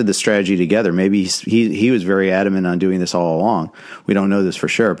crafted the strategy together. Maybe he was very adamant on doing this all along. We don't know this for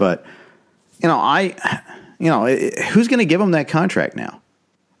sure, but who's going to give him that contract now?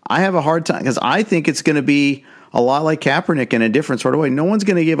 I have a hard time, because I think it's going to be a lot like Kaepernick in a different sort of way. No one's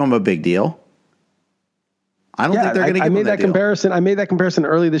going to give him a big deal. I don't think they're going to give him that comparison. I made that comparison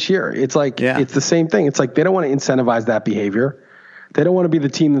early this year. It's like, It's the same thing. It's like, they don't want to incentivize that behavior. They don't want to be the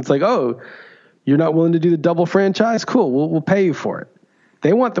team that's like, oh, you're not willing to do the double franchise? Cool. We'll pay you for it.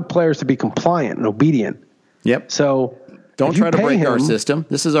 They want the players to be compliant and obedient. Yep. So don't try to break our system.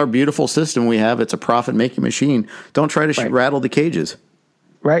 This is our beautiful system we have. It's a profit-making machine. Don't try to rattle the cages.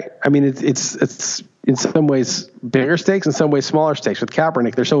 Right. I mean, it's in some ways bigger stakes, in some ways smaller stakes. With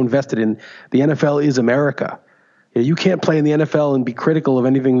Kaepernick, they're so invested in the NFL is America. You can't play in the NFL and be critical of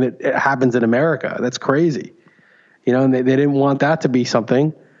anything that happens in America. That's crazy. And they didn't want that to be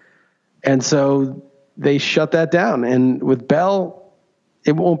something. And so they shut that down. And with Bell,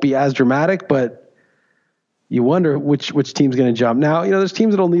 it won't be as dramatic, but you wonder which team's going to jump. Now, there's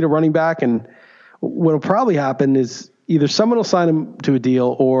teams that'll need a running back, and what'll probably happen is either someone will sign him to a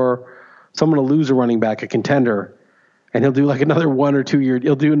deal or someone will lose a running back, a contender, and he'll do like another 1 or 2 year.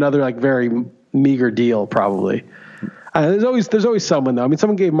 He'll do another like very meager deal probably. There's always someone though. I mean,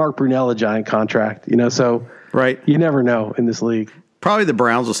 someone gave Mark Brunell a giant contract, so right. You never know in this league. Probably the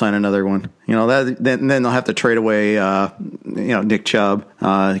Browns will sign another one. Then they'll have to trade away, Nick Chubb. Go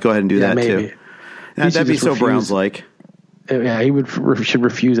ahead and do that maybe. Too. That'd be so Browns-like. Yeah, he should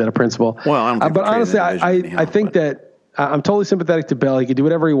refuse out of principle. Well, I don't think but honestly, I think that I'm totally sympathetic to Bell. He can do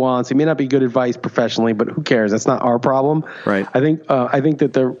whatever he wants. He may not be good advice professionally, but who cares? That's not our problem. Right. I think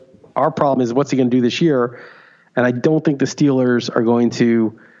that our problem is what's he going to do this year, and I don't think the Steelers are going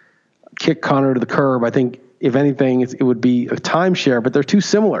to kick Connor to the curb. I think if anything, it would be a timeshare, but they're too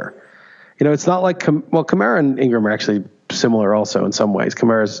similar. It's not like Kamara and Ingram are actually similar also in some ways.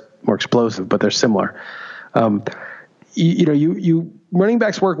 Kamara's more explosive, but they're similar. You running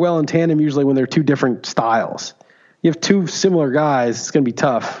backs work well in tandem usually when they're two different styles. You have two similar guys, it's going to be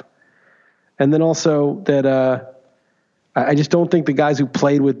tough. And then also that I just don't think the guys who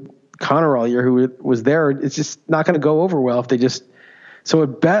played with Connor all year, who was there, it's just not going to go over well if they just. So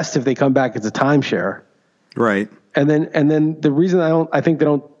at best, if they come back, it's a timeshare. Right. And then the reason I think they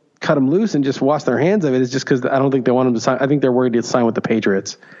don't cut him loose and just wash their hands of it is just because I don't think they want him to sign. I think they're worried to sign with the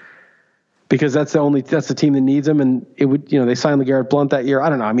Patriots because that's the team that needs him. And it would, they signed LeGarrette Blount that year. I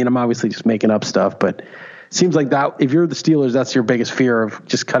don't know. I mean, I'm obviously just making up stuff, but seems like that. If you're the Steelers, that's your biggest fear of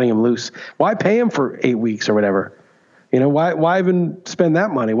just cutting him loose. Why pay him for 8 weeks or whatever? Why even spend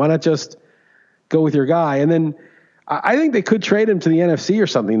that money? Why not just go with your guy? And then I think they could trade him to the NFC or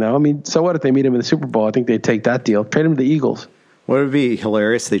something, though. I mean, so what if they meet him in the Super Bowl? I think they'd take that deal. Trade him to the Eagles. What would be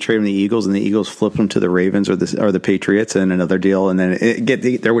hilarious? They trade him to the Eagles, and the Eagles flip him to the Ravens or the Patriots in another deal, and then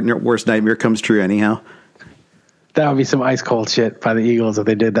their worst nightmare comes true anyhow. That would be some ice cold shit by the Eagles if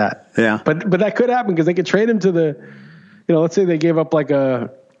they did that. Yeah, but that could happen because they could trade him to the, let's say they gave up they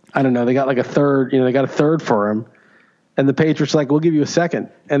got a third, they got a third for him, and the Patriots were like, we'll give you a second,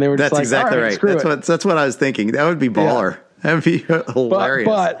 and they were just that's exactly right. That's what I was thinking. That would be baller. Yeah. That would be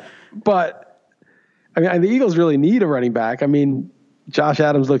hilarious. But I mean, the Eagles really need a running back. I mean, Josh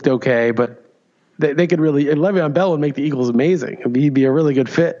Adams looked okay, but they could really, and Le'Veon Bell would make the Eagles amazing. He'd be a really good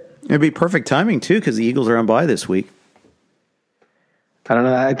fit. It'd be perfect timing, too, because the Eagles are on bye this week. I don't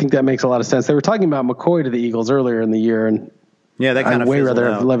know. I think that makes a lot of sense. They were talking about McCoy to the Eagles earlier in the year, and yeah, that kind I'd of way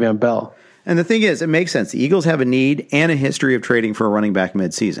rather have Le'Veon Bell. And the thing is, it makes sense. The Eagles have a need and a history of trading for a running back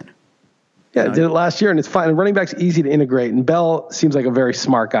midseason. Yeah, did it last year, and it's fine. And running back's easy to integrate, and Bell seems like a very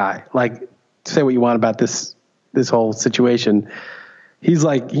smart guy. Like, say what you want about this whole situation. He's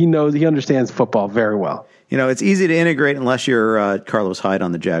like, he understands football very well. It's easy to integrate unless you're Carlos Hyde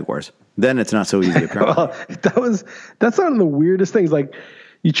on the Jaguars. Then it's not so easy, apparently. Well, that's one of the weirdest things. Like,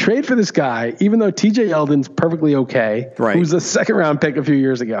 you trade for this guy, even though TJ Yeldon's perfectly okay, right, who's a second-round pick a few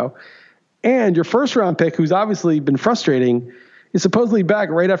years ago, and your first-round pick, who's obviously been frustrating, is supposedly back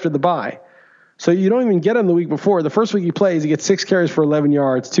right after the bye. So you don't even get him the week before. The first week he plays, he gets 6 carries for 11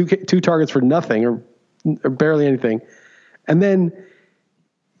 yards, two targets for nothing or barely anything. And then,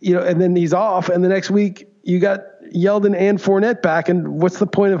 and then he's off. And the next week you got Yeldon and Fournette back. And what's the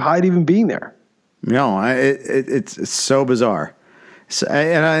point of Hyde even being there? No, it's so bizarre.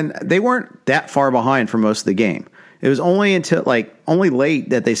 And they weren't that far behind for most of the game. It was only only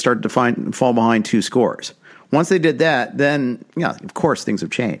late that they started to fall behind 2 scores. Once they did that, then, of course things have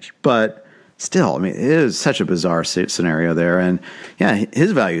changed. But still, I mean, it is such a bizarre scenario there. And, yeah,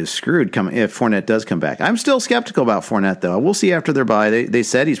 his value is screwed if Fournette does come back. I'm still skeptical about Fournette, though. We'll see after their bye. They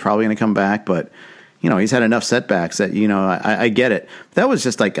said he's probably going to come back, but, he's had enough setbacks that, I get it. That was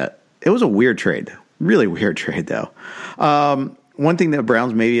just it was a weird trade. Really weird trade, though. One thing that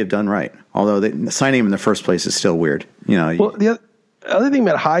Browns maybe have done right, although signing him in the first place is still weird. Well, the other thing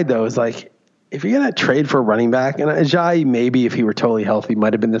about Hyde, though, is if you're going to trade for a running back, and Ajayi, maybe if he were totally healthy,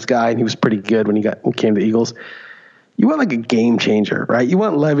 might have been this guy, and he was pretty good when he came to the Eagles. You want a game changer, right? You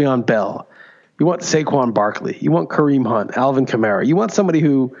want Le'Veon Bell. You want Saquon Barkley. You want Kareem Hunt, Alvin Kamara. You want somebody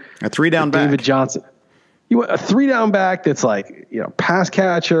who a 3-down back. David Johnson. You want a 3-down back that's pass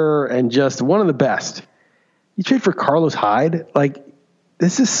catcher and just one of the best. You trade for Carlos Hyde,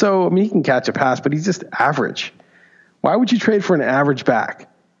 this is so. I mean, he can catch a pass, but he's just average. Why would you trade for an average back?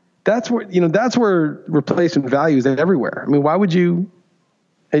 That's where replacement value is everywhere. I mean, why would you?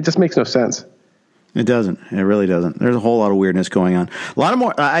 It just makes no sense. It doesn't. It really doesn't. There's a whole lot of weirdness going on. A lot of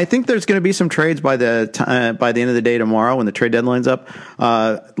more. I think there's going to be some trades by the end of the day tomorrow when the trade deadline's up.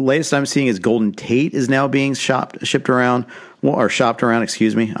 Latest I'm seeing is Golden Tate is now being shipped around.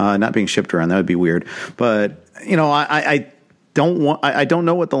 Excuse me. Not being shipped around. That would be weird. But I don't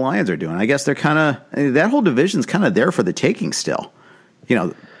know what the Lions are doing. I guess they're that whole division's kind of there for the taking still.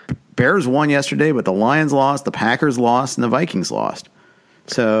 Bears won yesterday, but the Lions lost, the Packers lost, and the Vikings lost.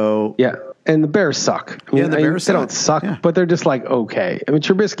 So yeah, and the Bears suck. I mean, the Bears they don't suck, but they're just okay. I mean,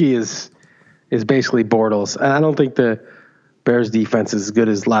 Trubisky is basically Bortles, and I don't think the Bears defense is as good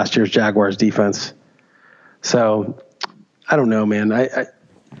as last year's Jaguars defense. So I don't know, man.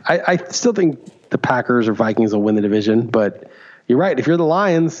 I still think the Packers or Vikings will win the division, but you're right. If you're the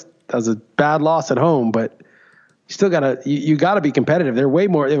Lions, that was a bad loss at home, but you still gotta be competitive. They have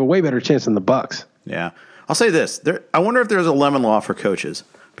a way better chance than the Bucs. Yeah. I'll say this. I wonder if there's a lemon law for coaches,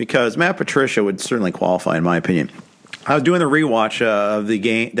 because Matt Patricia would certainly qualify, in my opinion. I was doing the rewatch of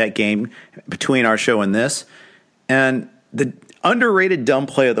that game between our show and this, and the underrated dumb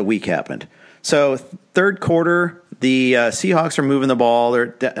play of the week happened. So third quarter, the Seahawks are moving the ball.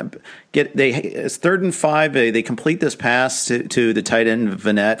 It's 3rd and 5. They complete this pass to the tight end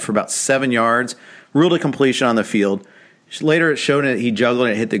Vanette for about 7 yards. Ruled a completion on the field. Later, it showed that he juggled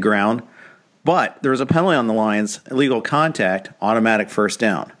and it hit the ground. But there was a penalty on the Lions, illegal contact, automatic first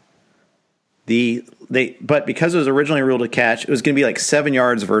down. But because it was originally ruled a catch, it was going to be 7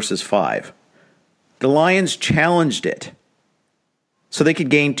 yards versus 5. The Lions challenged it so they could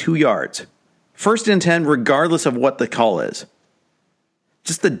gain 2 yards. 1st and 10, regardless of what the call is.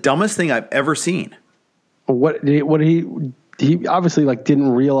 Just the dumbest thing I've ever seen. Did he obviously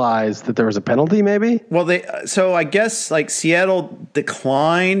didn't realize that there was a penalty. Maybe. Well, so I guess Seattle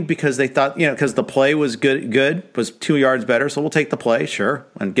declined because they thought because the play was good was 2 yards better, so we'll take the play, sure,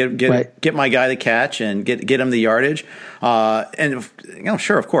 and get my guy the catch and get him the yardage, and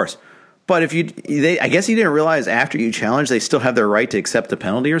sure, of course. But I guess he didn't realize after you challenge, they still have their right to accept the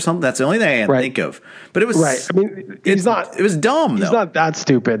penalty or something. That's the only thing I can think of. But it was right. I mean, he's not. It was dumb. He's not that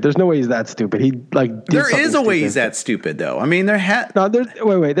stupid. There's no way he's that stupid. There is a way he's that stupid, though. I mean,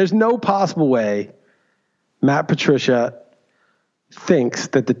 wait. There's no possible way Matt Patricia thinks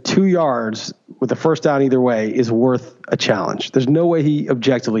that the 2 yards with the first down either way is worth a challenge. There's no way he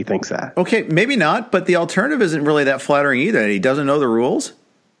objectively thinks that. Okay, maybe not. But the alternative isn't really that flattering either. He doesn't know the rules.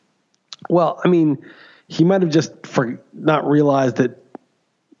 Well, I mean, he might have just not realized that.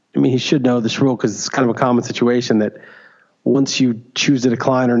 I mean, he should know this rule because it's kind of a common situation that once you choose to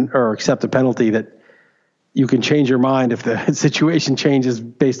decline or accept a penalty, that you can change your mind if the situation changes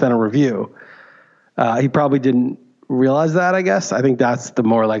based on a review. He probably didn't realize that. I guess I think that's the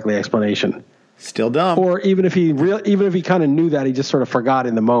more likely explanation. Still dumb. Or even if he kind of knew that, he just sort of forgot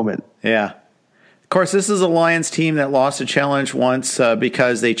in the moment. Yeah. Of course, this is a Lions team that lost a challenge once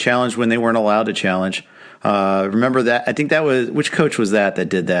because they challenged when they weren't allowed to challenge. Remember that? I think that was, which coach was that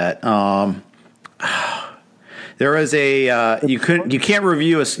did that? There was you can't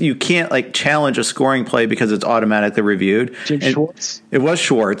review you can't challenge a scoring play because it's automatically reviewed. Jim Schwartz. It was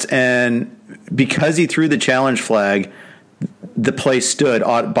Schwartz, and because he threw the challenge flag, the play stood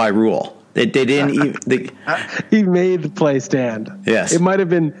by rule. They didn't even. He made the play stand. Yes, it might have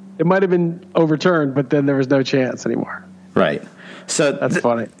been overturned, but then there was no chance anymore. Right. So that's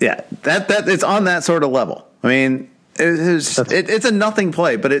funny. Yeah, that it's on that sort of level. I mean, it's a nothing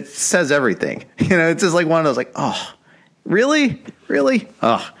play, but it says everything. It's just like one of those oh, really,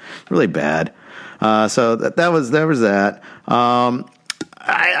 oh, really bad. So that was that.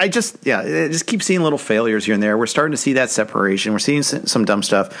 I just keep seeing little failures here and there. We're starting to see that separation. We're seeing some dumb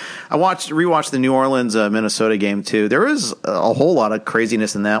stuff. I rewatched the New Orleans Minnesota game too. There was a whole lot of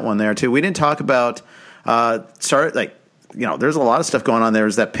craziness in that one there too. We didn't talk about there's a lot of stuff going on.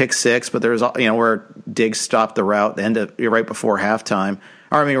 There's that pick six, but there's where Diggs stopped the route right before halftime.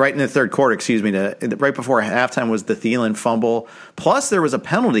 Right in the third quarter, excuse me. Right before halftime was the Thielen fumble. Plus, there was a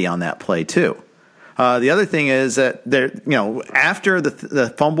penalty on that play too. The other thing is that after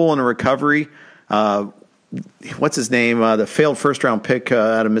the fumble and the recovery, what's his name? The failed first round pick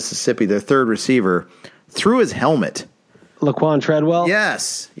out of Mississippi, their third receiver, threw his helmet. Laquan Treadwell?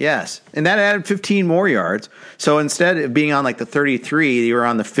 Yes. And that added 15 more yards. So instead of being on the 33, you were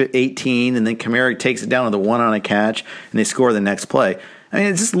on the 18, and then Kamara takes it down to the 1 on a catch, and they score the next play. I mean,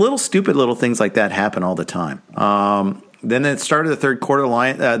 it's just stupid little things like that happen all the time. Then it started the third quarter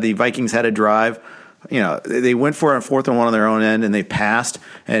line. The Vikings had a drive. They went for it on 4th and 1 on their own end, and they passed,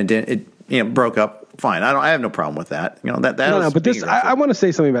 and it broke up. Fine, I have no problem with that. But this, I want to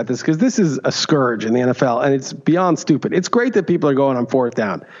say something about this because this is a scourge in the NFL, and it's beyond stupid. It's great that people are going on 4th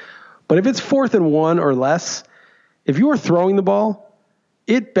down, but if it's 4th and 1 or less, if you are throwing the ball,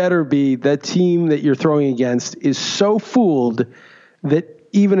 it better be that team that you're throwing against is so fooled that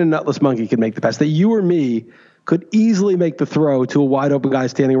even a nutless monkey could make the pass. That you or me could easily make the throw to a wide open guy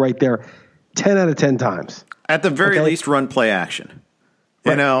standing right there 10 out of 10 times. At the very least, run play action.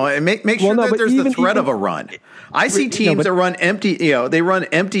 Right. And make sure that there's the threat of a run. I see teams that run empty. They run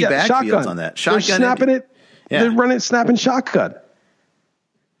empty backfields on that. Shotgun. They're snapping it. Yeah. They're running snapping shotgun.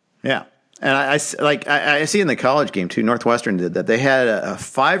 Yeah, and I see in the college game too. Northwestern did that. They had a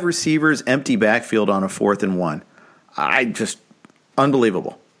 5 receivers empty backfield on a 4th and 1.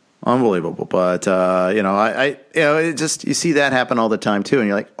 Unbelievable. But it just, you see that happen all the time too, and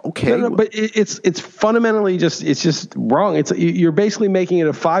you're like, okay. No, but it's fundamentally just wrong. You're basically making it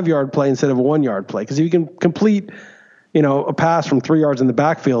a 5-yard play instead of a 1-yard play, because if you can complete, a pass from 3 yards in the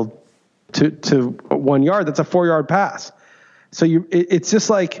backfield to 1 yard, that's a 4-yard pass. So it's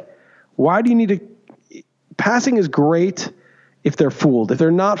just like, why do you need to? Passing is great if they're fooled. If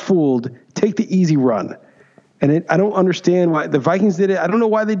they're not fooled, take the easy run. And I don't understand why the Vikings did it. I don't know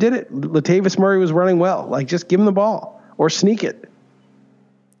why they did it. Latavius Murray was running well. Just give him the ball or sneak it.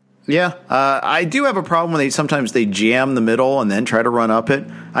 Yeah, I do have a problem when sometimes they jam the middle and then try to run up it.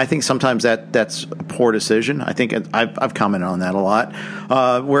 I think sometimes that's a poor decision. I think I've commented on that a lot.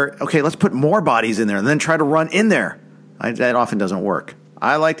 Let's put more bodies in there and then try to run in there. That often doesn't work.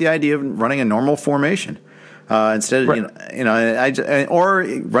 I like the idea of running a normal formation. Instead of, or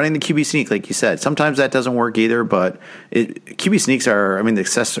running the QB sneak, like you said. Sometimes that doesn't work either, but QB sneaks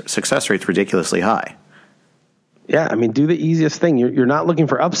the success rate's ridiculously high. Yeah, do the easiest thing. You're not looking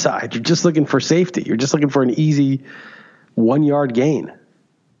for upside. You're just looking for safety. You're just looking for an easy 1 yard gain.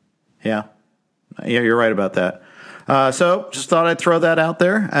 Yeah, you're right about that. So just thought I'd throw that out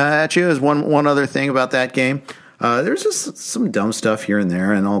there at you as one other thing about that game. There's just some dumb stuff here and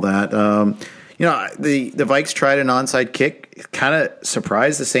there and all that. The Vikes tried an onside kick, kind of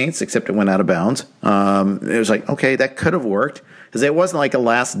surprised the Saints, except it went out of bounds. It was like, okay, that could have worked because it wasn't like a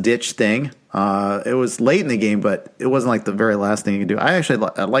last ditch thing. It was late in the game, but it wasn't like the very last thing you could do. I actually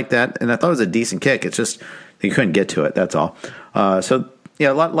liked that, and I thought it was a decent kick. It's just you couldn't get to it. That's all. So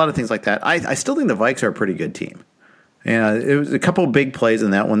yeah, a lot of things like that. I still think the Vikes are a pretty good team. Yeah, it was a couple of big plays in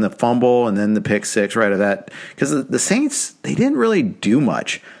that one, the fumble and then the pick six right of that. Because the Saints, they didn't really do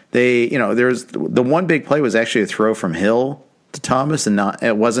much. There's the one big play was actually a throw from Hill to Thomas, and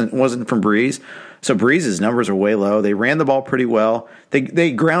it wasn't from Breeze. So Breeze's numbers are way low. They ran the ball pretty well.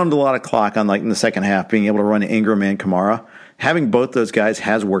 They ground a lot of clock on in the second half, being able to run Ingram and Kamara. Having both those guys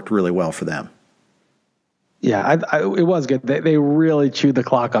has worked really well for them. Yeah, it was good. They really chewed the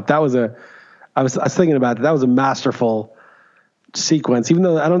clock up. That was I was thinking about it. That was a masterful sequence. Even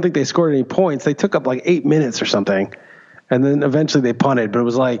though I don't think they scored any points, they took up like 8 minutes or something, and then eventually they punted. But it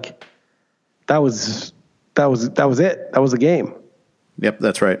was like that was it. That was the game. Yep,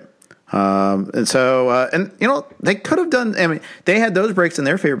 that's right. They could have done. I mean, they had those breaks in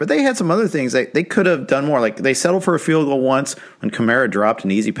their favor, but they had some other things they could have done more. Like they settled for a field goal once when Kamara dropped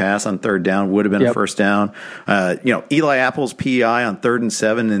an easy pass on third down, would have been a first down. Eli Apple's PI on 3rd and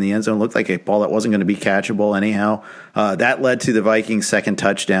 7 in the end zone looked like a ball that wasn't going to be catchable anyhow. That led to the Vikings' second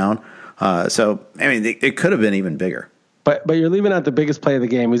touchdown. It could have been even bigger. But you're leaving out the biggest play of the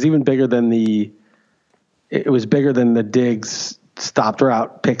game. It was even bigger than it was bigger than the Diggs stopped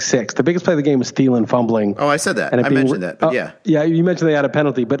route, pick six. The biggest play of the game was Thielen fumbling. Oh, I said that. I mentioned that, but yeah. Yeah, you mentioned they had a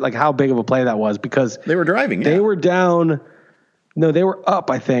penalty, but like how big of a play that was because they were driving. They were down. No, they were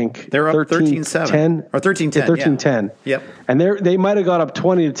up, I think. They were up 13-7. Or 13-10. 13-10. Yep. And they might have got up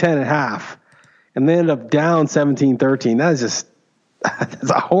 20-10 at half, and they ended up down 17-13. That's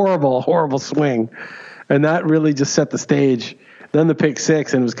a horrible, horrible swing. And that really just set the stage. Then the pick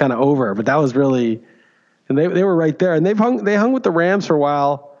six, and it was kind of over. But that was really... And they were right there, and they hung with the Rams for a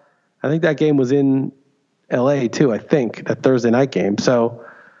while. I think that game was in L.A. too. I think that Thursday night game. So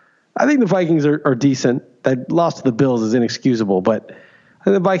I think the Vikings are decent. That loss to the Bills is inexcusable, but I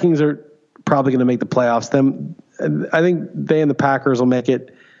think the Vikings are probably going to make the playoffs. I think they and the Packers will make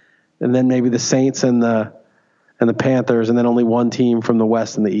it, and then maybe the Saints and the Panthers, and then only one team from the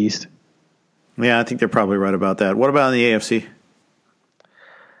West and the East. Yeah, I think they're probably right about that. What about in the AFC?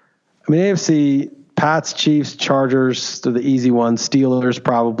 I mean, AFC. Pats, Chiefs, Chargers, they're the easy ones. Steelers,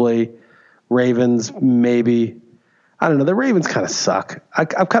 probably. Ravens, maybe. I don't know. The Ravens kind of suck.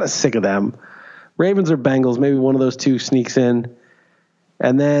 I'm kind of sick of them. Ravens or Bengals, maybe one of those two sneaks in.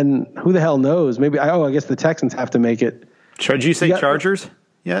 And then who the hell knows? Maybe, I guess the Texans have to make it. Did you say Chargers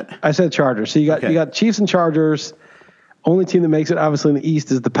yet? I said Chargers. So you got Chiefs and Chargers. Only team that makes it, obviously, in the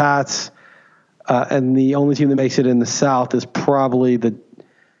East is the Pats. And the only team that makes it in the South is probably the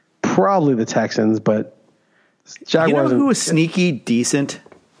Texans, but Jaguars. You know who is sneaky decent?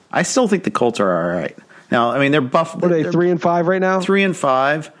 I still think the Colts are all right. Now, I mean, they're Buffalo. What are they, 3-5 right now?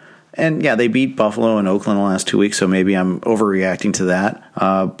 3-5. And yeah, they beat Buffalo and Oakland the last 2 weeks, so maybe I'm overreacting to that.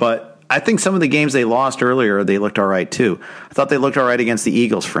 But I think some of the games they lost earlier, they looked all right too. I thought they looked all right against the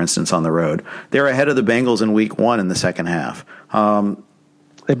Eagles, for instance, on the road. They're ahead of the Bengals in week 1 in the second half.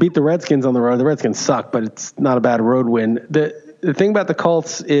 They beat the Redskins on the road. The Redskins suck, but it's not a bad road win. The thing about the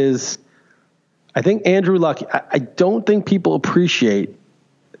Colts is I think Andrew Luck, I don't think people appreciate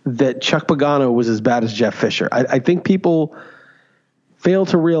that Chuck Pagano was as bad as Jeff Fisher. I think people fail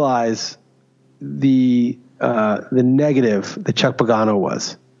to realize the negative that Chuck Pagano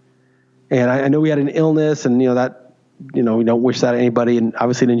was. And I know we had an illness and, we don't wish that on anybody, and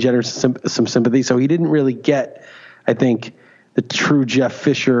obviously it engendered some sympathy. So he didn't really get, I think, the true Jeff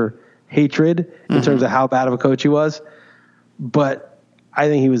Fisher hatred in terms of how bad of a coach he was. But I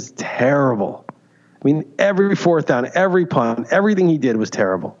think he was terrible. I mean, every fourth down, every punt, everything he did was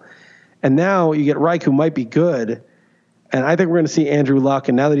terrible. And now you get Reich, who might be good. And I think we're going to see Andrew Luck.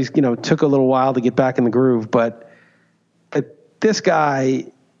 And now that he's, took a little while to get back in the groove, but this guy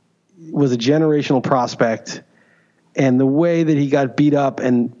was a generational prospect. And the way that he got beat up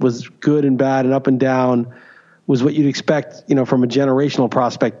and was good and bad and up and down was what you'd expect, from a generational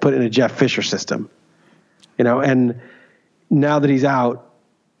prospect put in a Jeff Fisher system. And now that he's out,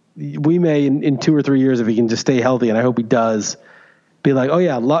 we may in 2 or 3 years, if he can just stay healthy, and I hope he does, be like, oh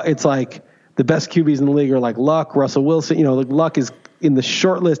yeah, it's like the best QBs in the league are like Luck, Russell Wilson. Luck is in the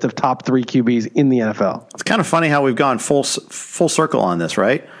short list of top 3 QBs in the NFL. It's kind of funny how we've gone full circle on this,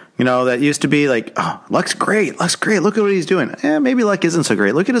 right? That used to be like, oh, Luck's great. Look at what he's doing. Maybe Luck isn't so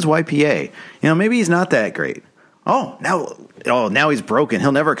great. Look at his YPA. Maybe he's not that great. Now he's broken.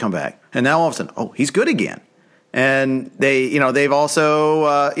 He'll never come back. And now all of a sudden, he's good again. And they've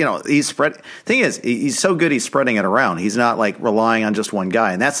also, he's spread. Thing is, he's so good, he's spreading it around. He's not like relying on just one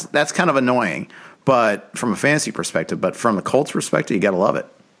guy. And that's kind of annoying, but from a fantasy perspective, but from the Colts perspective, you got to love it.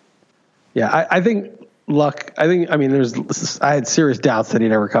 Yeah. I think Luck, I had serious doubts that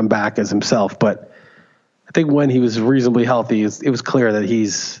he'd ever come back as himself, but I think when he was reasonably healthy, it was clear that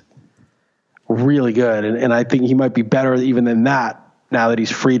he's really good. And I think he might be better even than that now that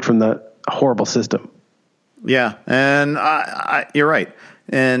he's freed from the horrible system. Yeah, and you're right.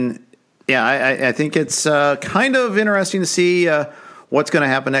 And yeah, I think it's kind of interesting to see what's going to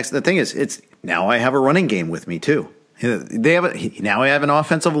happen next. The thing is, now I have a running game with me too. Now I have an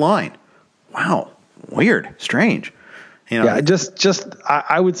offensive line. Wow, weird, strange. Yeah,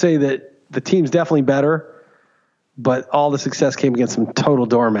 I would say that the team's definitely better, but all the success came against some total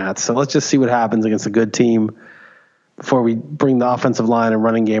doormats. So let's just see what happens against a good team before we bring the offensive line and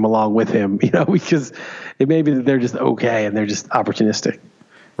running game along with him, because it may be that they're just okay and they're just opportunistic.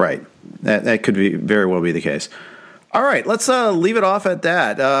 Right. That could very well be the case. All right, let's leave it off at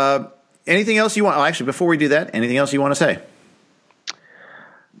that. Anything else you want? Actually, before we do that, anything else you want to say?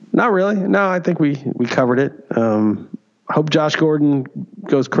 Not really. No, I think we covered it. I hope Josh Gordon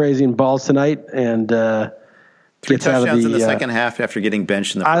goes crazy and balls tonight and gets out of in the second half after getting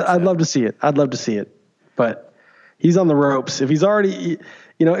benched in the first half. I'd love to see it. But he's on the ropes. If he's already,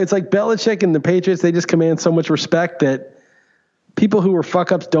 it's like Belichick and the Patriots, they just command so much respect that people who are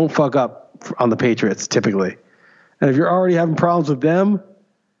fuck-ups don't fuck up on the Patriots typically. And if you're already having problems with them,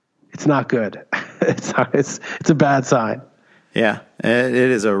 it's not good. It's a bad sign. Yeah, it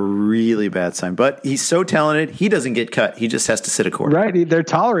is a really bad sign. But he's so talented, he doesn't get cut. He just has to sit a quarter. Right, they're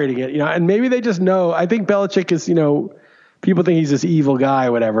tolerating it, and maybe they just know. I think Belichick is, people think he's this evil guy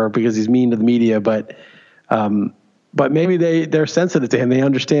or whatever because he's mean to the media, but maybe they're sensitive to him. They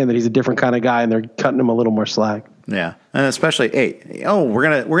understand that he's a different kind of guy, and they're cutting him a little more slack. Yeah, and especially,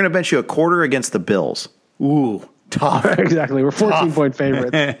 we're gonna bench you a quarter against the Bills. Ooh, tough. Exactly, we're 14-point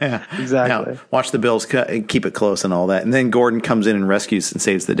favorites. Yeah. Exactly. Now, watch the Bills keep it close and all that, and then Gordon comes in and rescues and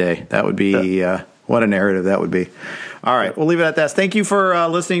saves the day. That would be what a narrative that would be. All right, we'll leave it at that. Thank you for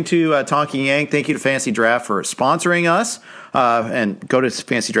listening to Talking Yank. Thank you to Fantasy Draft for sponsoring us. And go to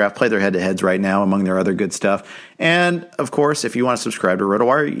Fantasy Draft, play their head-to-heads right now, among their other good stuff. And, of course, if you want to subscribe to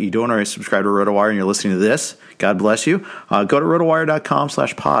RotoWire, you don't already subscribe to RotoWire and you're listening to this, God bless you. Go to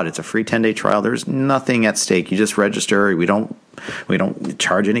rotowire.com/pod. It's a free 10-day trial. There's nothing at stake. You just register. We don't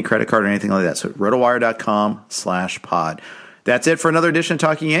charge any credit card or anything like that. So rotowire.com/pod. That's it for another edition of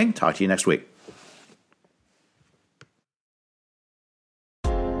Talking Yank. Talk to you next week.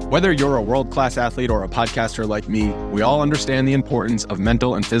 Whether you're a world-class athlete or a podcaster like me, we all understand the importance of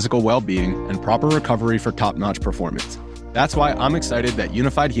mental and physical well-being and proper recovery for top-notch performance. That's why I'm excited that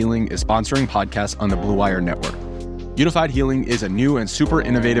Unified Healing is sponsoring podcasts on the Blue Wire Network. Unified Healing is a new and super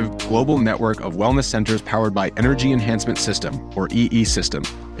innovative global network of wellness centers powered by Energy Enhancement System, or EE System.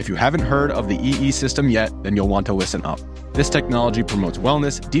 If you haven't heard of the EE System yet, then you'll want to listen up. This technology promotes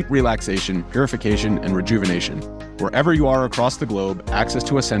wellness, deep relaxation, purification, and rejuvenation. Wherever you are across the globe, access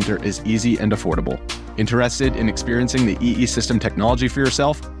to a center is easy and affordable. Interested in experiencing the EE System technology for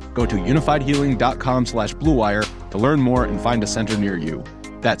yourself? Go to unifiedhealing.com/bluewire to learn more and find a center near you.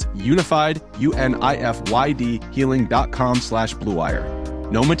 That's unified, UNIFYD,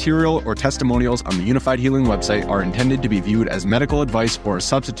 healing.com/bluewire. No material or testimonials on the Unified Healing website are intended to be viewed as medical advice or a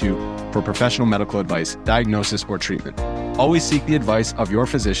substitute for professional medical advice, diagnosis, or treatment. Always seek the advice of your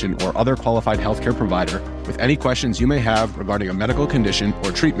physician or other qualified healthcare provider with any questions you may have regarding a medical condition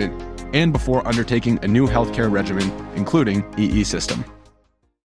or treatment and before undertaking a new healthcare regimen, including EE System.